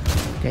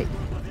 Okay,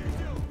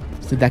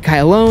 let's leave that guy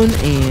alone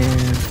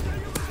and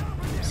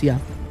see ya.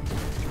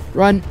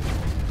 Run.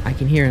 I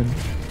can hear him.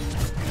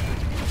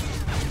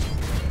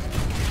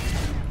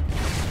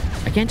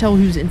 I can't tell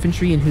who's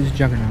infantry and who's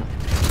Juggernaut.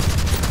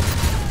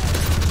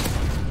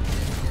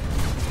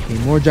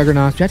 Okay, more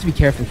Juggernauts. We have to be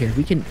careful here.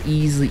 We can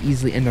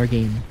easily end our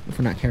game if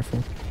we're not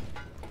careful.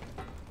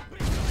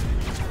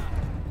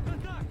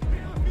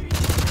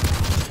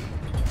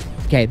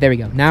 Okay, there we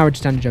go. Now we're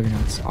just down to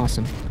Juggernauts.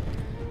 Awesome.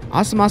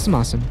 Awesome, awesome,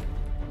 awesome.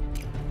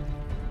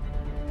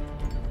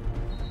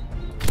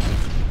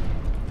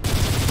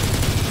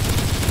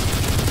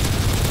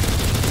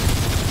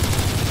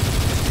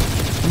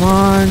 Come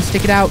on,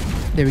 stick it out.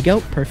 There we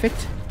go.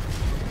 Perfect.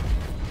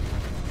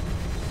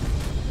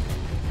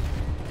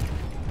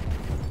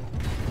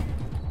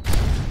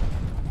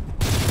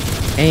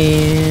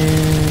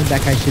 And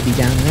that guy should be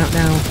down and out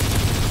now.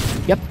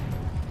 Yep.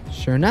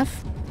 Sure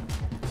enough.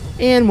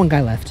 And one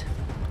guy left.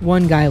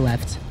 One guy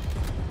left.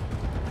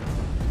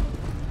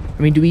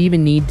 I mean, do we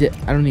even need to...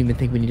 I don't even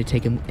think we need to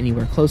take him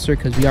anywhere closer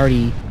because we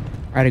already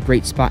are at a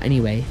great spot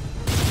anyway.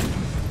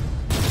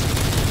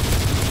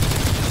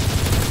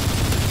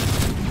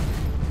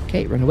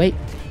 Okay, run away.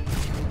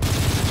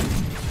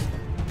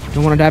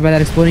 Don't want to die by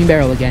that exploding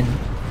barrel again.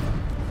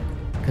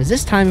 Because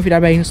this time, if we die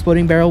by an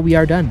exploding barrel, we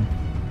are done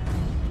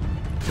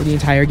for the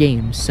entire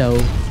game. So...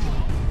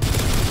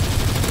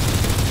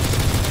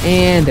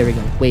 And there we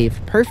go. Wave.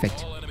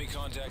 Perfect.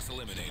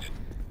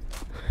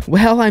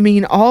 Well, I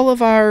mean, all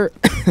of our...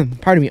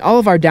 pardon me. All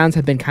of our downs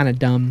have been kind of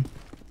dumb.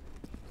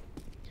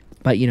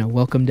 But, you know,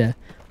 welcome to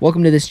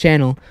this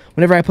channel.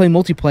 Whenever I play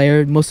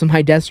multiplayer, most of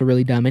my deaths are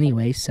really dumb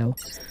anyway. So,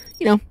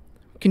 you know,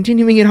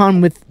 continuing it on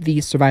with the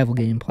survival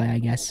gameplay, I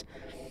guess.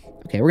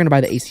 Okay, we're going to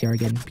buy the ACR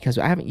again because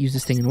I haven't used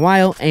this thing in a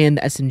while. And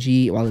the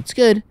SMG, while it's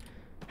good,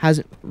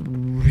 hasn't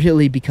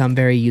really become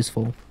very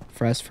useful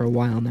for us for a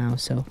while now.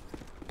 So,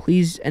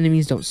 please,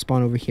 enemies don't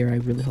spawn over here. I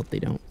really hope they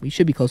don't. We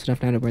should be close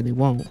enough now to where they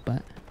won't,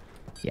 but...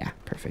 Yeah,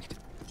 perfect.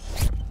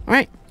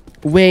 Alright.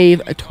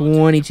 Wave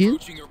 22.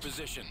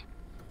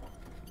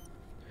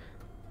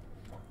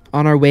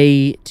 On our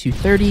way to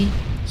 30.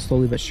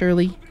 Slowly but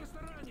surely.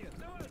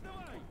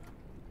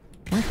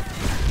 What?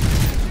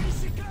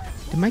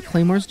 Did my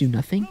claymores do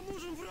nothing?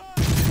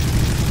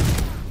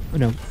 Oh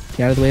no.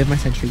 Get out of the way of my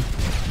sentry.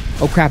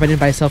 Oh crap, I didn't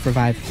buy a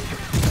self-revive.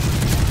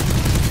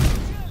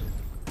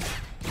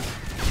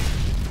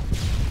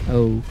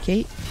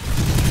 Okay.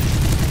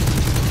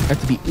 I have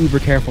to be uber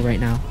careful right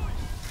now.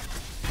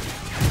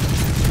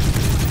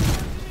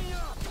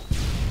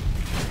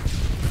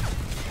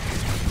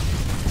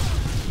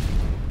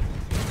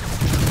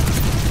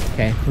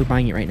 Okay, we're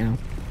buying it right now.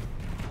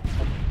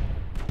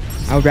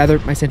 I would rather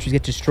my sentries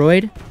get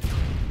destroyed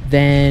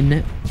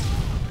than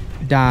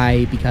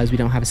die because we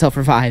don't have a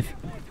self-revive.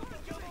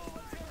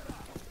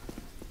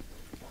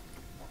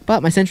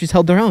 But my sentries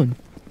held their own.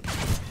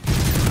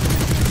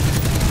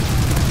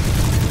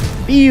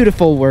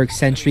 Beautiful work,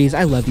 sentries.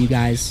 I love you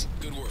guys.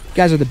 You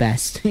guys are the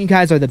best. You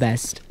guys are the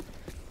best.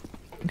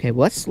 Okay,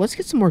 well, let's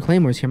get some more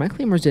claymores here. My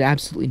claymores did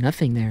absolutely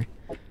nothing there.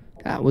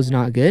 That was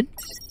not good.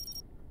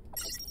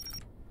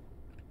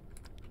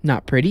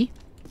 Not pretty.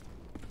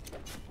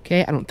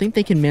 Okay, I don't think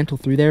they can mantle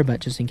through there, but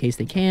just in case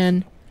they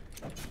can,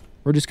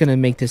 we're just going to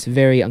make this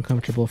very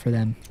uncomfortable for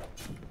them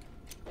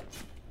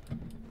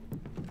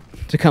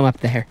to come up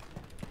there.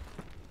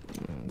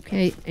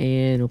 Okay,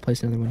 and we'll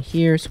place another one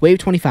here. So wave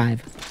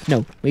 25.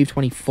 No, wave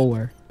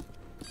 24.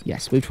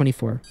 Yes, wave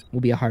 24 will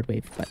be a hard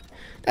wave, but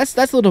that's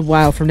a little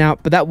while from now,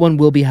 but that one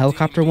will be a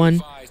helicopter one.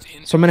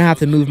 So I'm going to have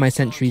to move my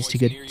sentries to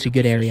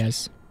good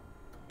areas.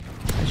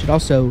 I should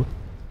also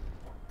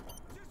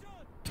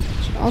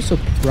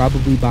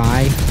probably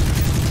buy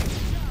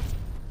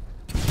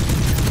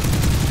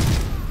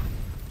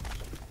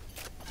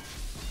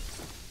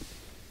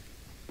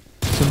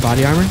some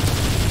body armor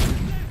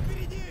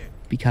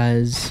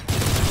because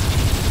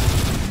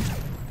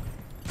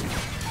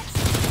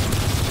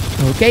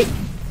okay,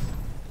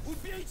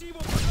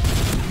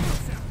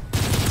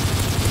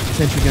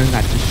 sentry gun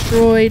got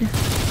destroyed.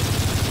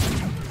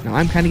 Now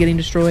I'm kind of getting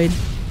destroyed.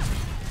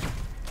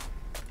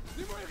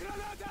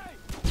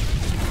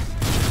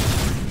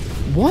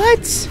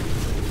 What?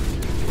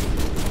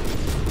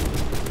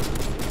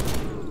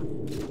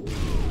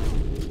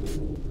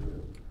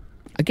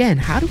 Again,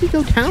 how do we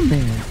go down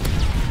there?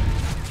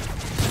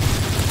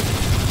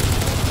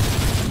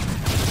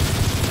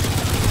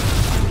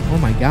 Oh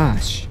my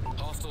gosh.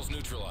 Hostiles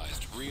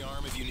neutralized.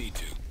 Rearm if you need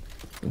to.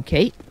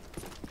 Okay.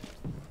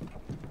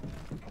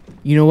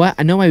 You know what?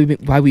 I know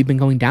why we've been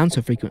going down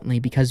so frequently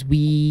because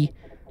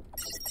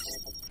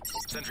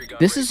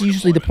this is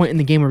usually the point in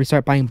the game where we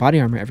start buying body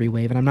armor every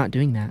wave, and I'm not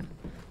doing that.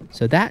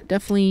 So that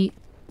definitely...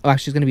 Oh,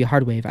 actually, it's going to be a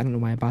hard wave. I don't know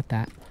why I bought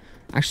that.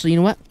 Actually, you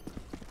know what?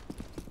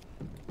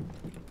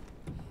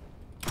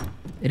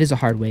 It is a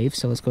hard wave,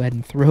 so let's go ahead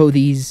and throw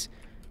these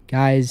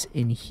guys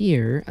in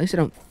here. At least I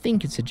don't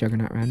think it's a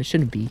Juggernaut round. It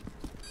shouldn't be.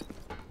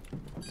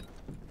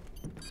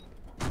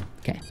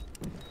 Okay.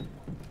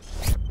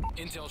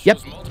 Yep.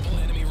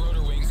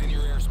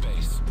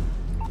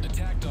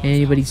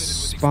 Anybody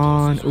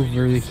spawn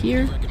over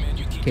here?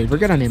 Okay, we're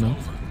good on ammo.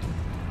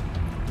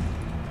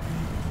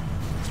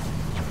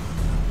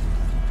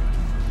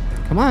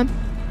 Come on.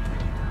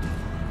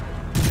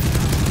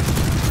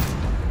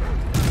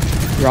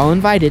 You're all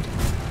invited.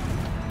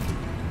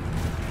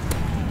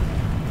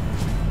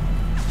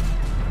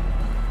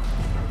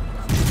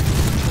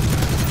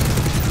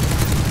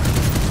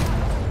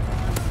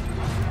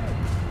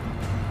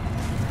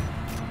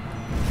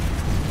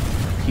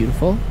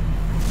 Beautiful.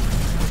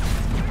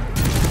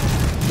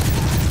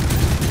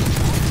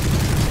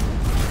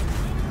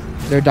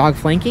 Is there a dog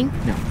flanking?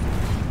 No.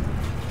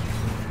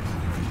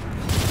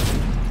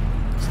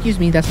 Excuse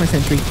me, that's my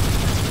sentry.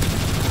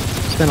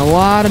 Spent a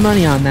lot of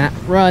money on that.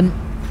 Run.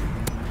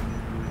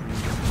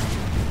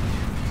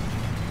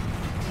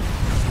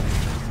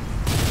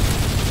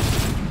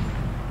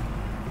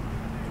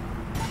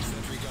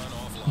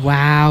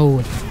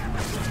 Wow.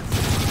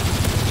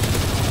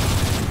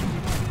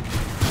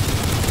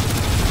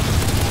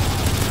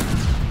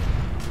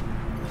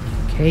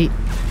 Okay.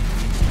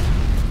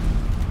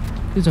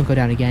 Please don't go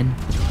down again.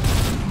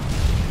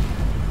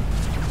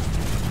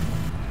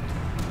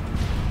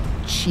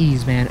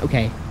 Jeez, man.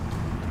 Okay.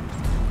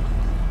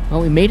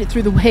 Well, we made it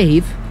through the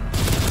wave.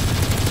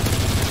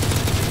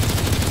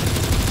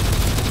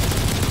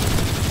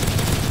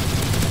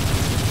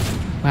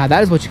 Wow,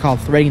 that is what you call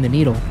threading the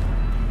needle.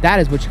 That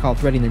is what you call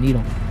threading the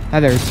needle.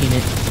 I've ever seen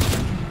it.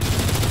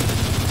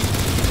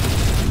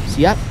 So,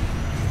 yep.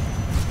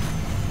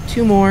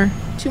 Two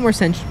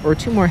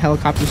more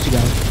helicopters to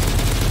go.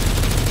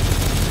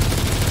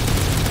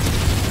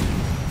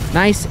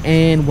 Nice,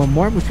 and one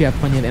more, which we have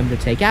plenty of ammo to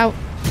take out.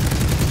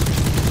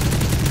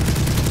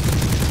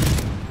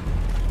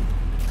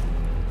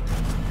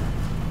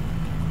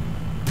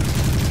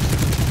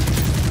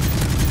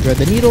 Thread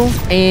the needle,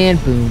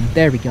 and boom.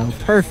 There we go.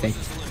 Perfect.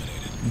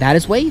 That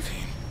is wave.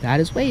 That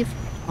is wave.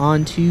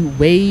 On to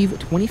wave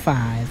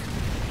 25.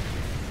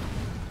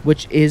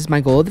 Which is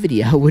my goal of the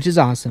video, which is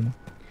awesome.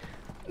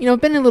 You know,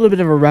 been a little bit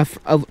of a rough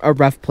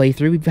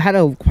playthrough. We've had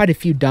quite a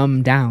few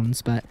dumb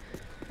downs, but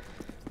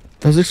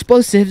those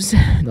explosives,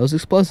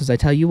 I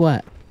tell you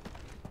what.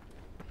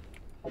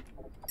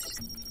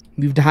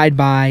 We've died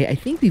by, I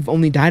think we've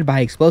only died by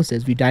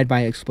explosives. We've died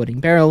by an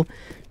exploding barrel,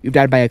 we've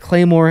died by a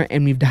claymore,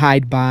 and we've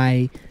died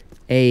by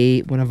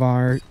one of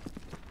our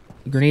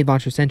grenade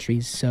launcher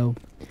sentries. So,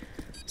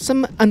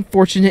 some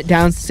unfortunate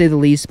downs to say the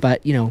least,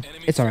 but, you know,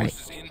 it's alright.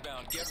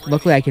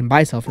 Luckily, I can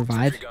buy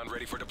self-revive.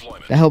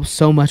 That helps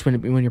so much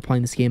when you're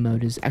playing this game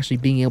mode, is actually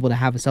being able to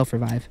have a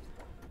self-revive.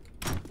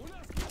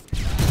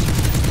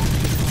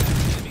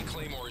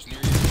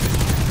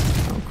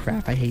 Oh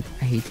crap, I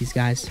hate these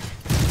guys.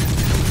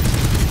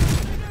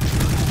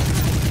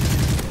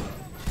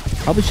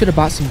 Probably should have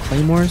bought some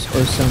claymores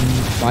or some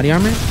body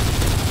armor.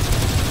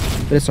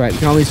 But it's alright, we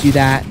can always do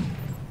that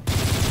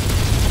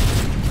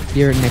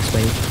here next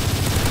wave.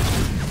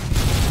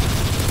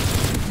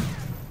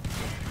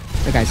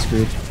 That guy's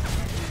screwed.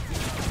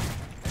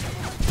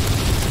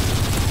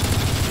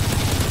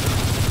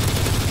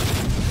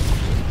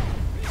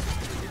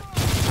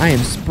 I am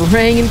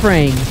spraying and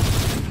praying.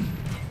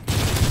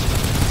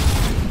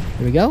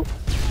 There we go.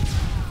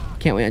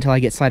 Can't wait until I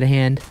get sleight of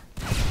hand.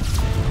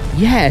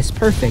 Yes,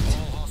 perfect.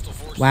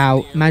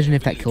 Wow, imagine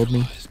if that killed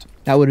me.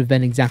 That would have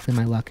been exactly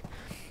my luck.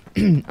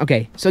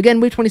 Okay, so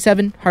again, wave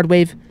 27, hard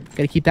wave.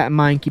 Gotta keep that in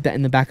mind, keep that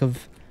in the back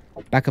of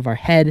our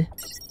head.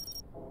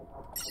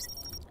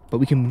 But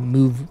we can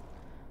move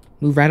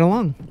right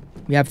along.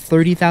 We have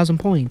 30,000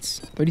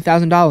 points,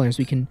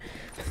 $30,000.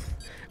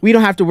 We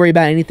don't have to worry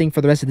about anything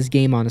for the rest of this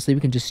game, honestly.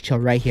 We can just chill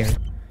right here.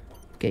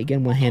 Okay,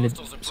 again, one-handed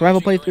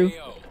survival playthrough.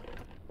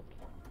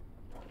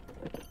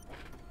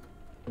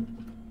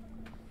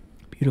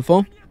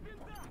 Beautiful.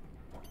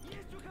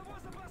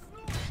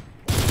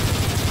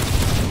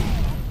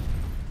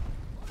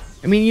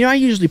 I mean, you know, I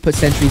usually put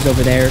sentries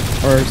over there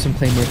or some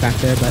claymores back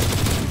there, but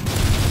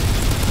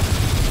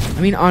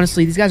I mean,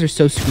 honestly, these guys are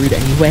so screwed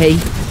anyway.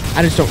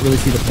 I just don't really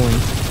see the point.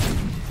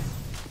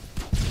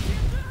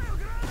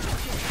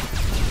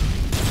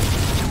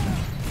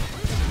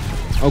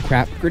 Oh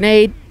crap,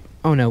 grenade.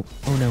 Oh no,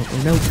 oh no,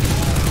 oh no.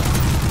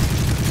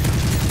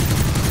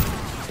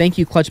 Thank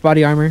you, clutch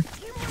body armor.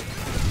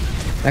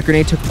 That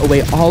grenade took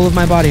away all of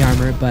my body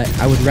armor, but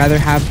I would rather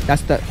have,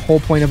 that's the whole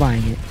point of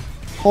buying it.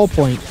 Whole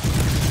point.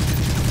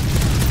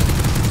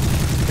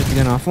 Put the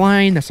gun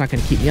offline. That's not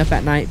going to keep me up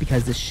at night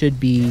because this is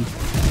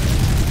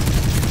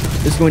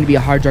going to be a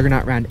hard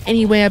Juggernaut round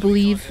anyway, I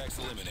believe.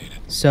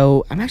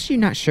 So, I'm actually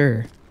not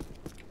sure.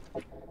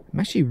 I'm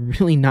actually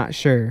really not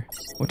sure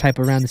what type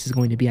of round this is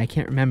going to be. I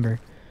can't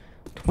remember.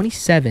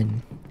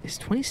 27. Is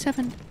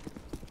 27?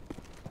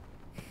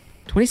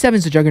 27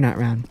 is a Juggernaut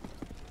round.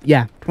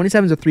 Yeah,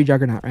 27 is a 3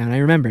 Juggernaut round. I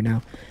remember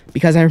now.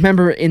 Because I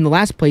remember in the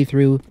last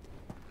playthrough,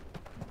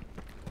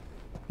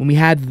 when we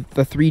had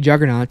the 3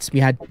 juggernauts, we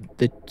had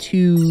the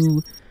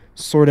 2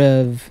 sort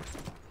of,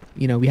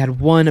 you know, we had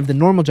 1 of the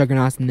normal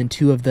juggernauts and then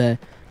 2 of the,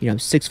 you know,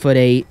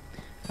 6'8",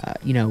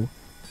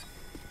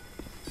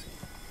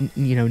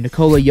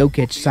 Nikola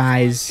Jokic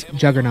size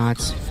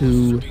juggernauts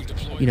who,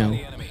 you know,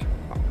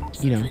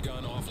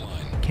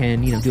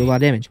 can, you know, do a lot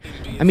of damage.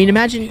 I mean,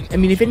 imagine,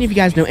 if any of you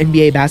guys know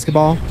NBA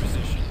basketball,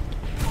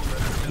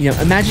 you know,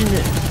 imagine,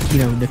 you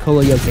know,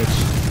 Nikola Jokic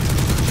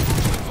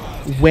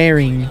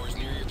wearing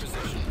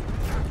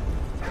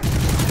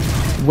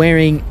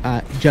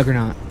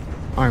juggernaut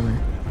armor,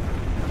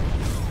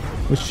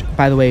 which,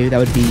 by the way, that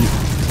would be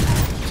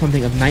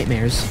something of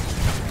nightmares.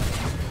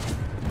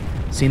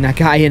 Seeing that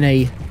guy in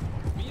a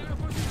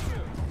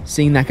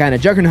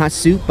juggernaut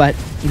suit, but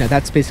you know,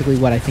 that's basically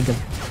what I think of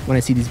when I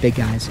see these big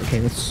guys.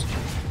 Okay, let's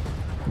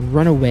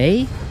run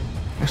away.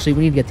 Actually,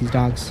 we need to get these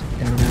dogs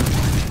down now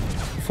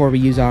before we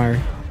use our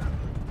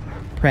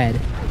pred.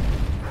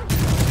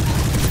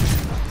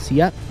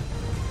 See up.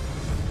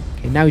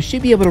 Okay, now we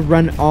should be able to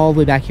run all the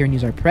way back here and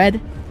use our pred,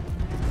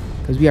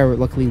 because we are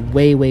luckily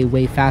way, way,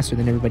 way faster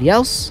than everybody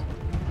else.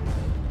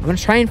 I'm gonna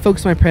try and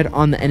focus my pred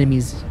on the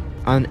enemies,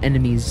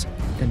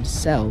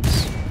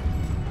 themselves. Go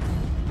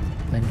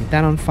ahead and get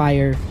that on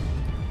fire.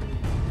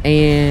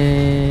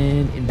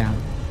 And inbound.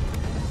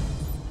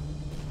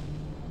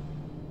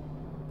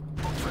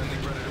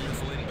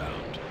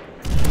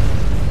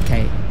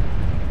 Okay.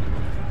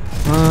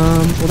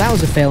 Well, that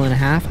was a fail and a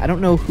half. I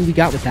don't know who we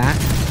got with that.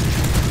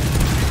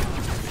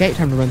 Okay,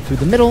 time to run through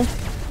the middle.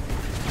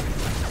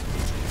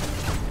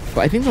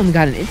 But I think we only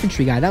got an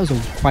infantry guy. That was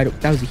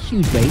a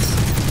huge waste.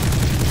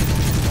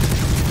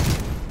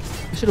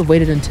 I should have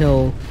waited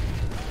until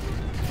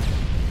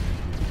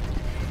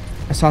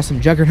I saw some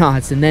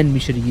juggernauts, and then we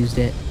should have used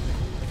it.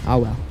 Oh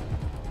well.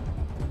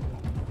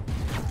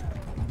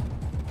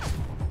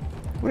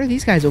 What are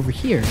these guys over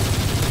here?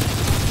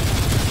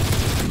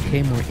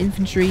 Okay, more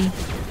infantry. You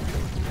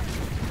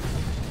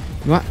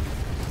know what?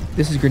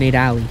 This is Grenade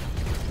Alley.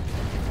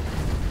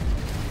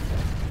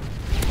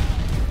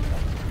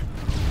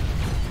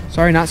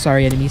 Sorry, not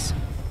sorry, enemies.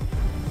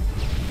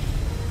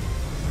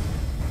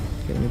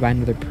 Okay, let me buy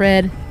another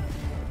pred.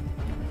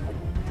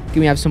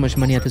 We have so much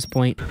money at this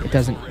point. It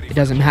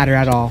doesn't matter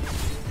at all.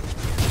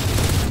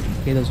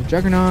 Okay, those are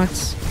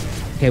juggernauts.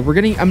 Okay,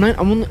 I'm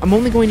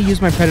only going to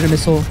use my predator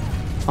missile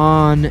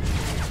on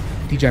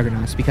the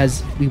juggernauts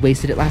because we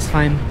wasted it last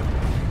time.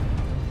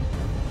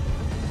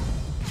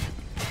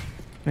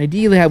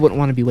 Ideally, I wouldn't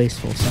want to be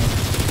wasteful, so.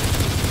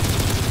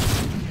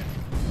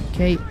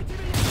 Okay.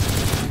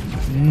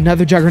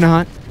 Another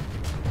juggernaut.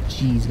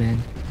 Jeez,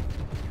 man.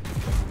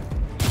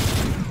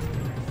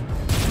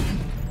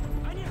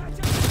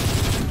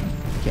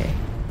 Okay.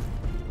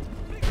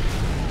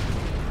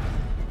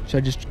 Should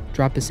I just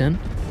drop this in?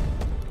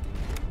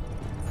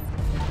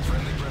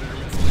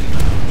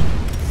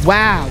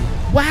 Wow!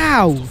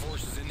 Wow!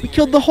 We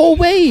killed the whole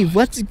wave!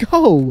 Let's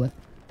go!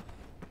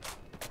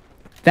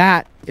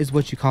 That is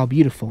what you call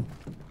beautiful.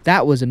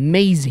 That was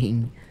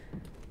amazing.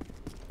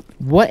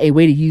 What a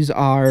way to use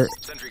our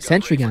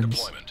sentry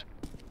guns.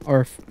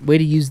 Or way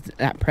to use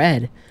that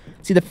pred.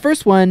 See, the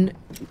first one,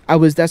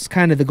 that's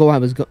kind of the goal I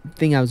was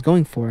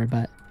going for,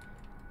 but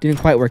didn't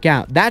quite work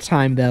out. That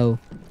time, though,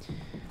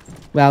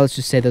 well, let's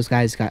just say those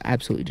guys got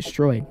absolutely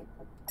destroyed.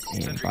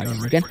 And brought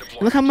in again.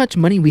 And look how much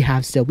money we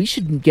have still. We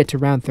should get to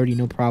round 30,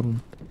 no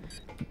problem.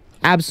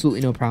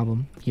 Absolutely no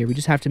problem. Here, we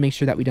just have to make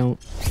sure that we don't,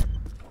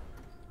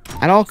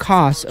 at all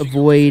costs,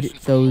 avoid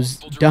those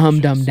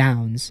dumb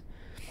downs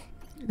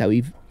that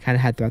we've kind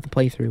of had throughout the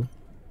playthrough.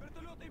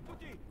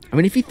 I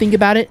mean, if you think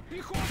about it,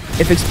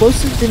 if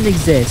explosives didn't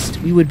exist,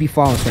 we would be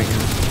flawless right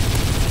now.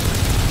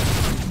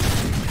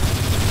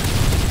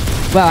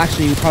 Well,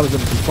 actually, we probably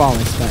wouldn't be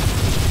flawless, but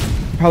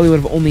we probably would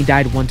have only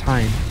died one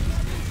time.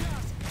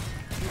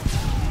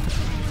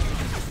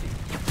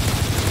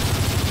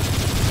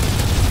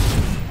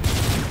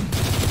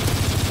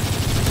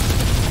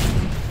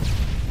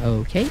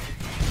 Okay.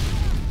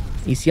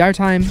 ECR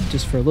time,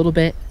 just for a little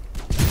bit.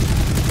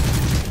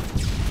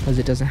 Because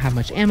it doesn't have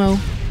much ammo.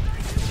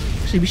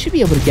 Actually, we should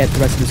be able to get the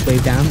rest of this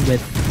wave down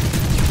with...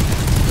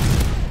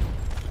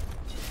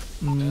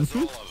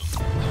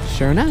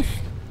 Sure enough.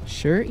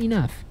 Sure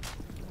enough.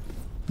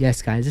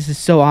 Yes, guys, this is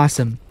so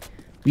awesome.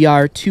 We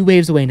are 2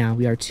 waves away now.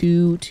 We are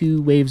two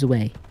waves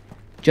away.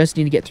 Just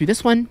need to get through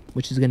this one,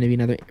 which is going to be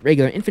another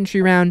regular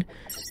infantry round.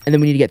 And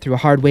then we need to get through a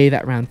hard wave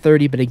at round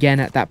 30. But again,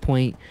 at that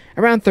point,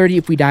 around 30,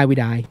 if we die, we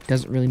die.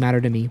 Doesn't really matter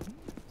to me.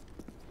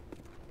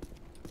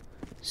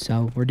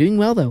 So, we're doing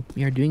well, though.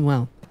 We are doing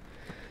well.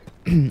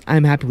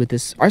 I'm happy with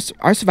this. Our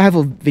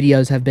survival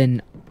videos have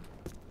been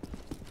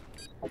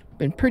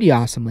pretty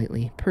awesome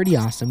lately. Pretty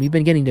awesome. We've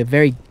been getting to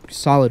very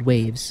solid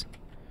waves.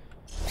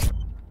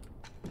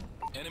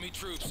 Enemy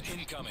troops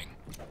incoming.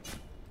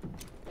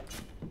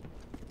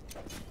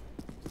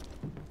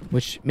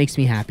 Which makes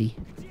me happy.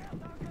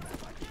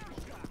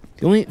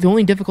 The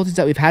only difficulties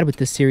that we've had with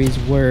this series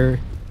were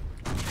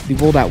we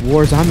rolled out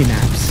war zombie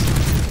maps.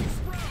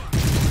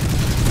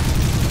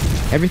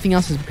 Everything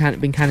else has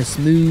been kind of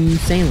smooth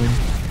sailing.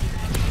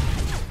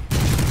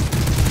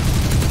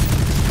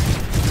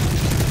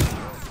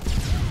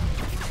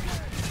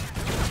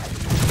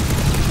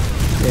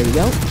 we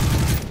go.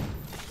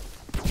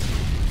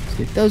 Let's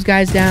get those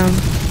guys down. A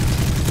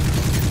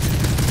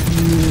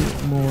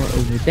few more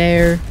over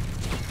there.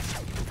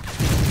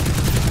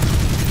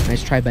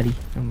 Nice try, buddy.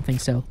 I don't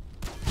think so.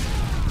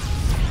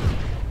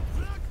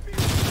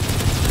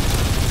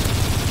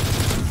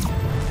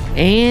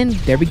 And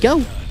there we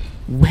go.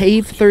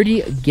 Wave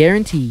 30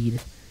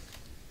 guaranteed.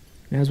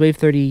 Now is wave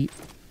 30.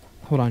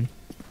 Hold on.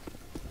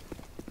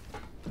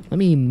 Let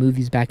me move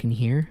these back in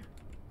here.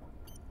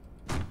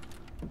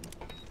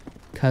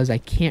 Because I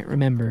can't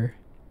remember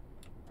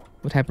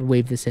what type of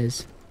wave this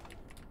is.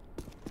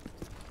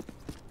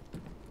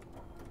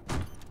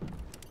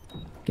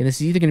 Again, this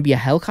is either going to be a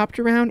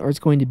helicopter round or it's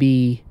going to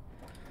be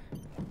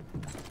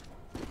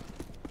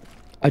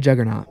a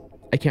juggernaut.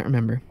 I can't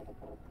remember.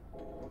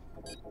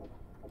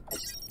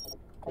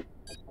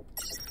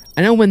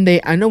 I know when the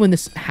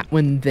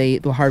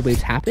hard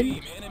waves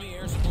happen,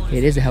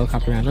 it is a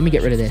helicopter round. Let me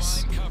get rid of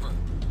this.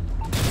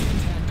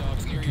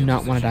 I do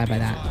not want to die by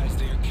that.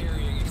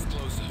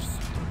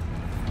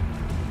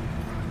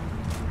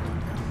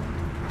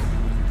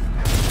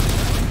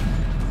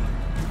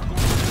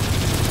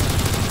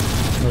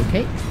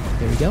 Okay,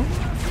 there we go.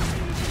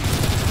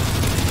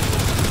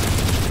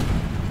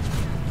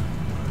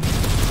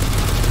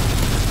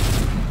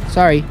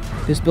 Sorry,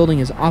 this building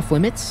is off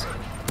limits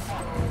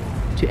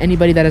to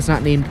anybody that is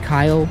not named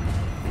Kyle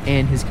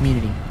and his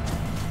community.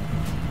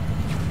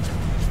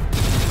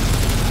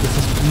 This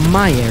is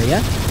my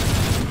area.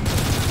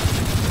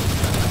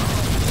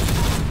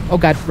 Oh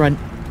god, run.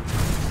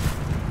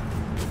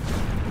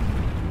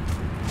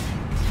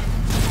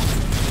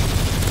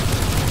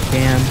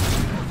 Damn.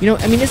 You know,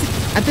 I mean,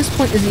 at this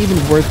point, isn't even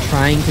worth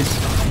trying to...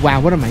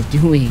 Wow, what am I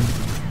doing?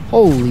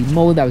 Holy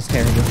moly, that was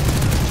terrible.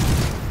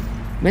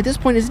 I mean, at this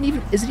point, is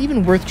it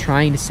even worth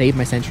trying to save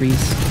my sentries?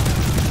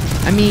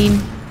 I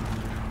mean...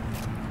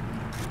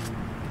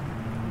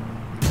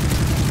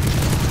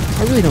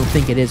 I really don't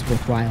think it is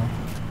worthwhile.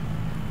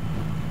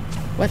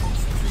 What?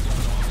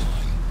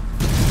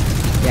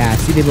 Yeah,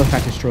 see, they both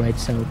got destroyed,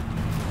 so...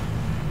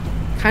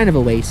 Kind of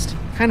a waste.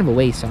 Kind of a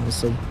waste,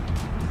 honestly.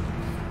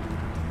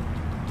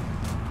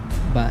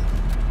 But...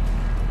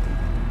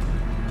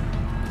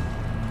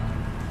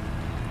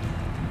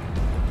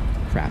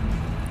 Crap.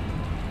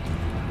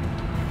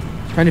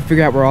 Trying to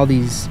figure out where all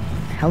these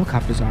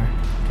helicopters are.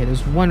 Okay,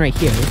 there's one right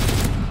here.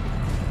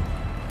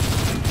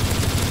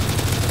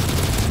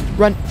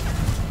 Run!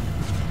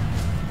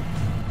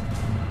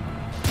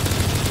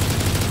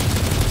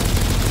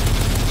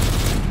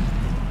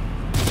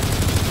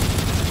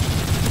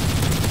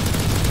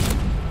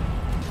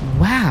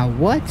 Wow,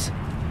 what? Is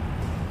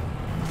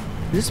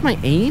this my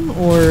aim,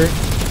 or...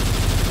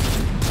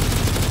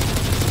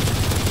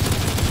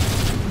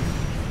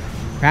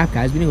 Crap,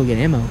 guys, we need to go get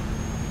ammo.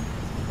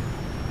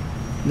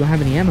 We don't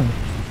have any ammo.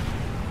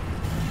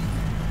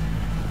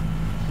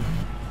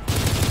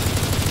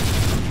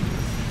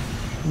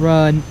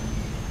 Run.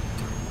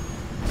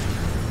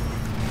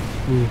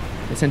 Ooh,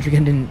 the sentry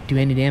gun didn't do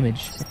any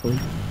damage, hopefully.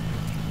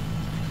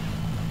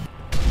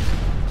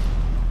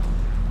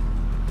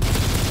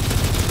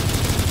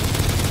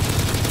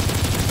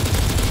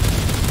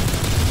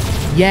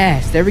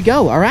 Yes, there we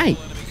go. All right.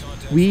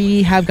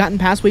 We have gotten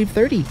past wave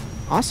 30.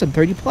 Awesome,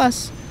 30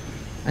 plus.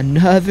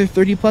 Another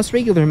 30 plus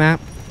regular map.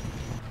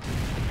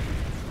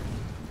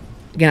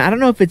 Again, I don't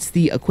know if it's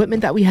the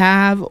equipment that we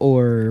have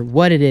or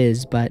what it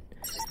is, but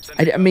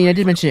I mean, I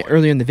did mention it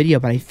earlier in the video,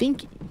 but I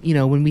think, you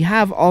know, when we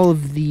have all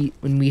of the,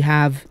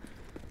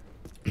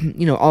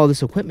 you know, all of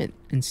this equipment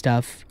and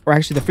stuff, or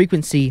actually the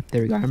frequency,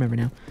 there we go, I remember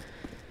now.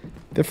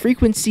 The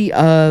frequency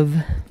of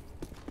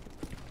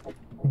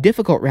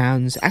difficult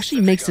rounds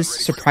actually makes this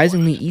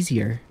surprisingly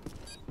easier.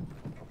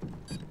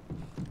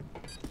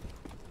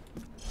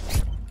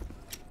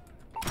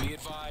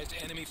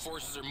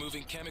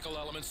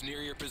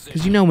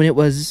 Because, you know, when it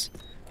was,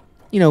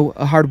 you know,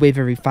 a hard wave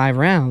every 5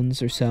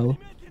 rounds or so,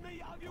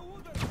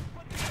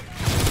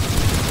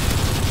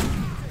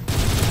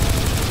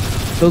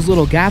 those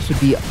little gaps would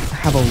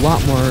have a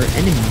lot more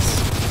enemies.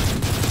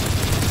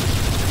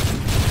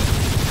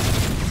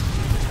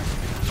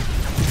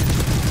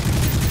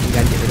 We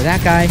gotta get rid of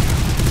that guy.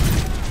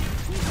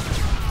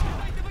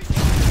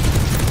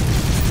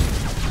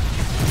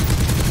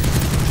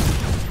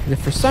 And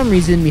if for some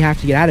reason we have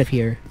to get out of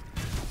here,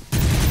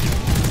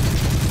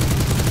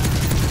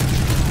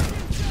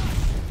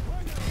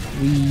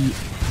 we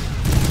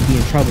could be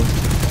in trouble.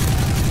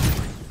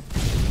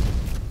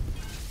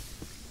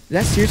 Is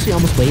that seriously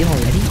almost wave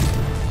already?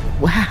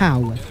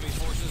 Wow.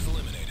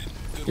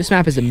 This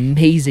map is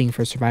amazing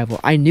for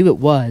survival. I knew it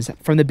was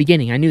from the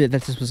beginning. I knew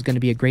that this was going to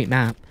be a great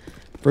map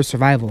for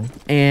survival,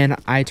 and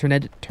I turned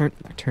out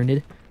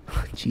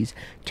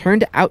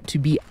to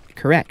be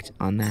correct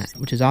on that,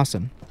 which is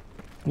awesome.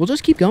 We'll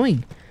just keep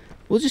going.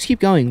 We'll just keep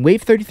going.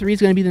 Wave 33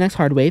 is going to be the next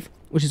hard wave,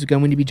 which is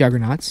going to be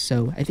juggernauts.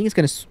 So I think it's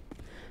going to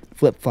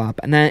flip-flop.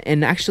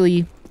 And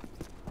actually,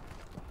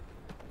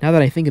 now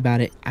that I think about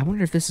it, I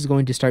wonder if this is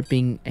going to start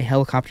being a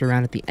helicopter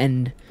round at the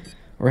end,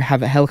 or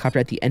have a helicopter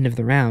at the end of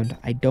the round.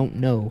 I don't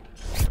know.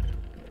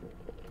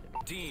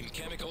 Team,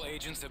 chemical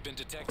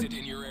detected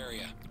in your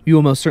area. You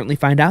will most certainly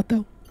find out,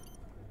 though.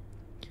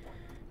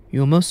 You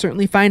will most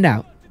certainly find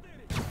out.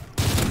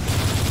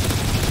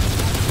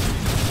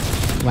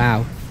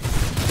 Wow.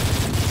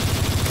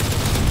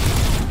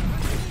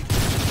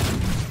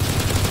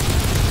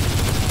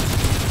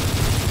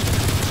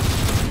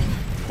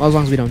 Well, as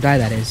long as we don't die,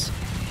 that is.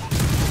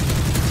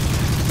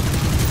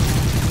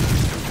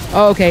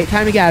 Oh, okay,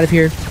 time to get out of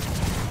here.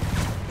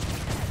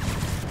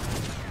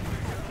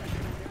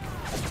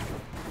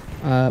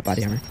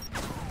 Body armor.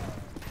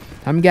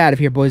 Time to get out of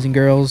here, boys and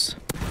girls.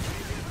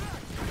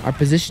 Our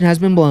position has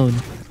been blown.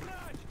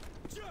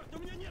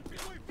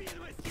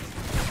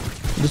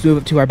 Let's move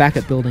up to our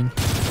backup building,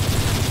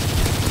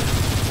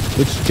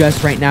 which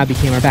just right now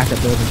became our backup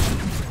building.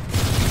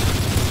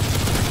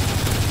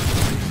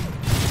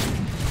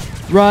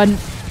 Run!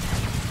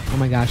 Oh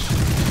my gosh.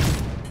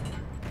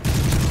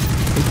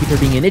 Thank you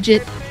for being an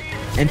idiot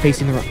and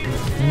facing the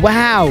wrong.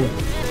 Wow!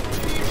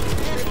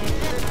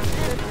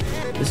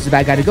 This is a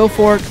bad guy to go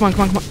for. Come on,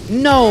 come on, come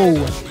on. No!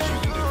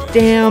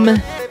 Damn.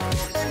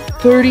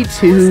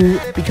 32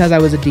 because I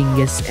was a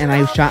dingus and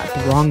I shot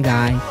the wrong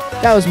guy.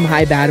 That was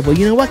my bad. Well,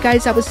 you know what,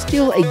 guys? That was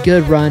still a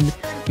good run.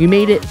 We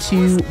made it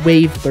to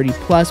wave 30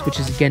 plus, which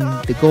is again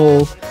the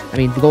goal. I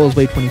mean, the goal is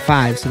wave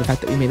 25, so the fact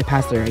that we made it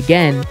past there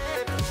again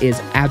is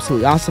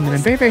absolutely awesome. And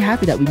I'm very, very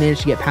happy that we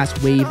managed to get past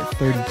wave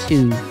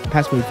 32,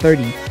 past wave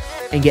 30,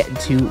 and get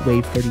into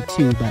wave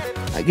 32. But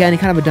again,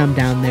 kind of a dumb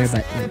down there,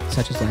 but you know,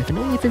 such is life. And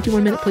only a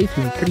 51-minute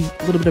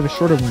playthrough, a little bit of a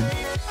shorter one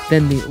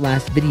than the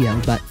last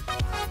video. But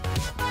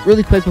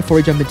really quick before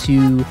we jump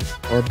into,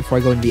 or before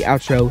I go into the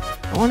outro,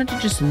 I wanted to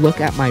just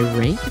look at my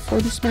rank for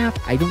this map.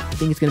 I don't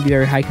think it's going to be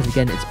very high because,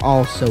 again, it's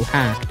all so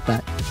hacked,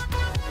 but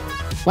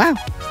wow,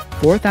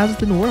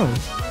 4,000th in the world.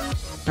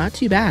 Not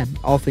too bad,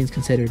 all things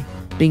considered.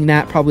 Being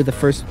that probably the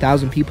first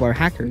 1,000 people are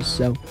hackers,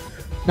 so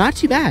not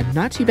too bad,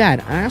 not too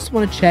bad. I also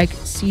want to check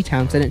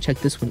C-Town because I didn't check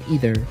this one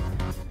either.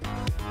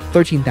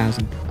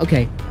 13,000.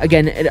 Okay,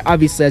 again,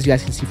 obviously, as you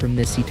guys can see from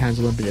this, C-Town's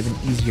a little bit of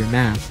an easier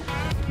map.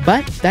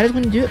 But that is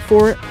going to do it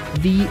for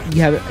we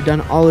have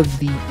done all of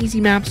the easy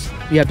maps,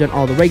 we have done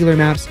all the regular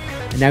maps,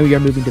 and now we are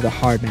moving to the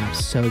hard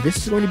maps. So this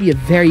is going to be a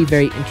very,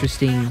 very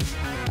interesting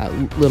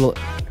little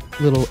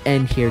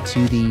end here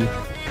to the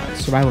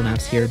survival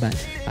maps here.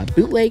 But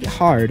bootleg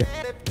hard,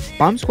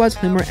 bomb squads,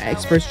 Claymore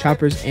experts,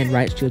 choppers, and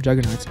riot shield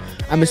juggernauts.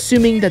 I'm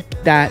assuming that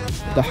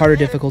the harder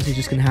difficulty is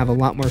just going to have a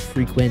lot more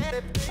frequent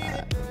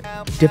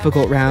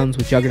difficult rounds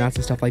with juggernauts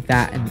and stuff like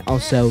that, and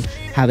also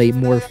have a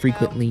more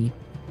frequently,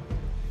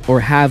 or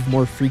have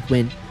more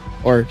frequent,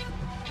 or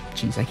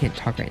jeez, I can't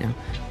talk right now,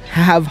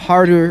 have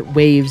harder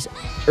waves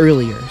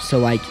earlier. So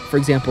like, for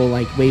example,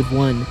 like wave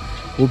 1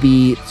 will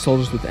be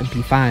soldiers with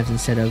MP5s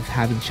instead of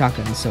having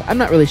shotguns. So I'm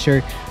not really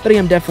sure, but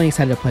I'm definitely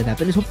excited to play that.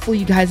 But hopefully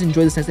you guys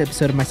enjoy this next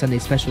episode of my Sunday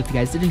special. If you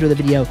guys did enjoy the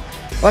video,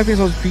 like and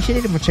always appreciate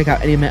it. If you check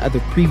out any of my other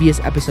previous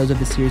episodes of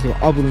this series, they will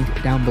all be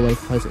linked down below,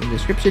 placed in the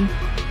description.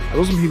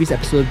 Those in previous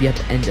episodes will be at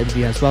the end of the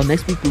video as well.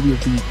 Next week we will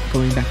be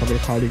going back over to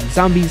Call of Duty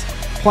Zombies,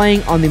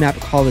 playing on the map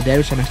Call of the Dead,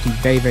 which I'm actually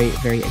very, very,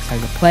 very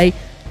excited to play.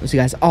 I'll see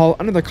you guys all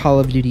on another Call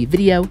of Duty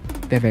video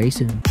very, very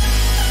soon.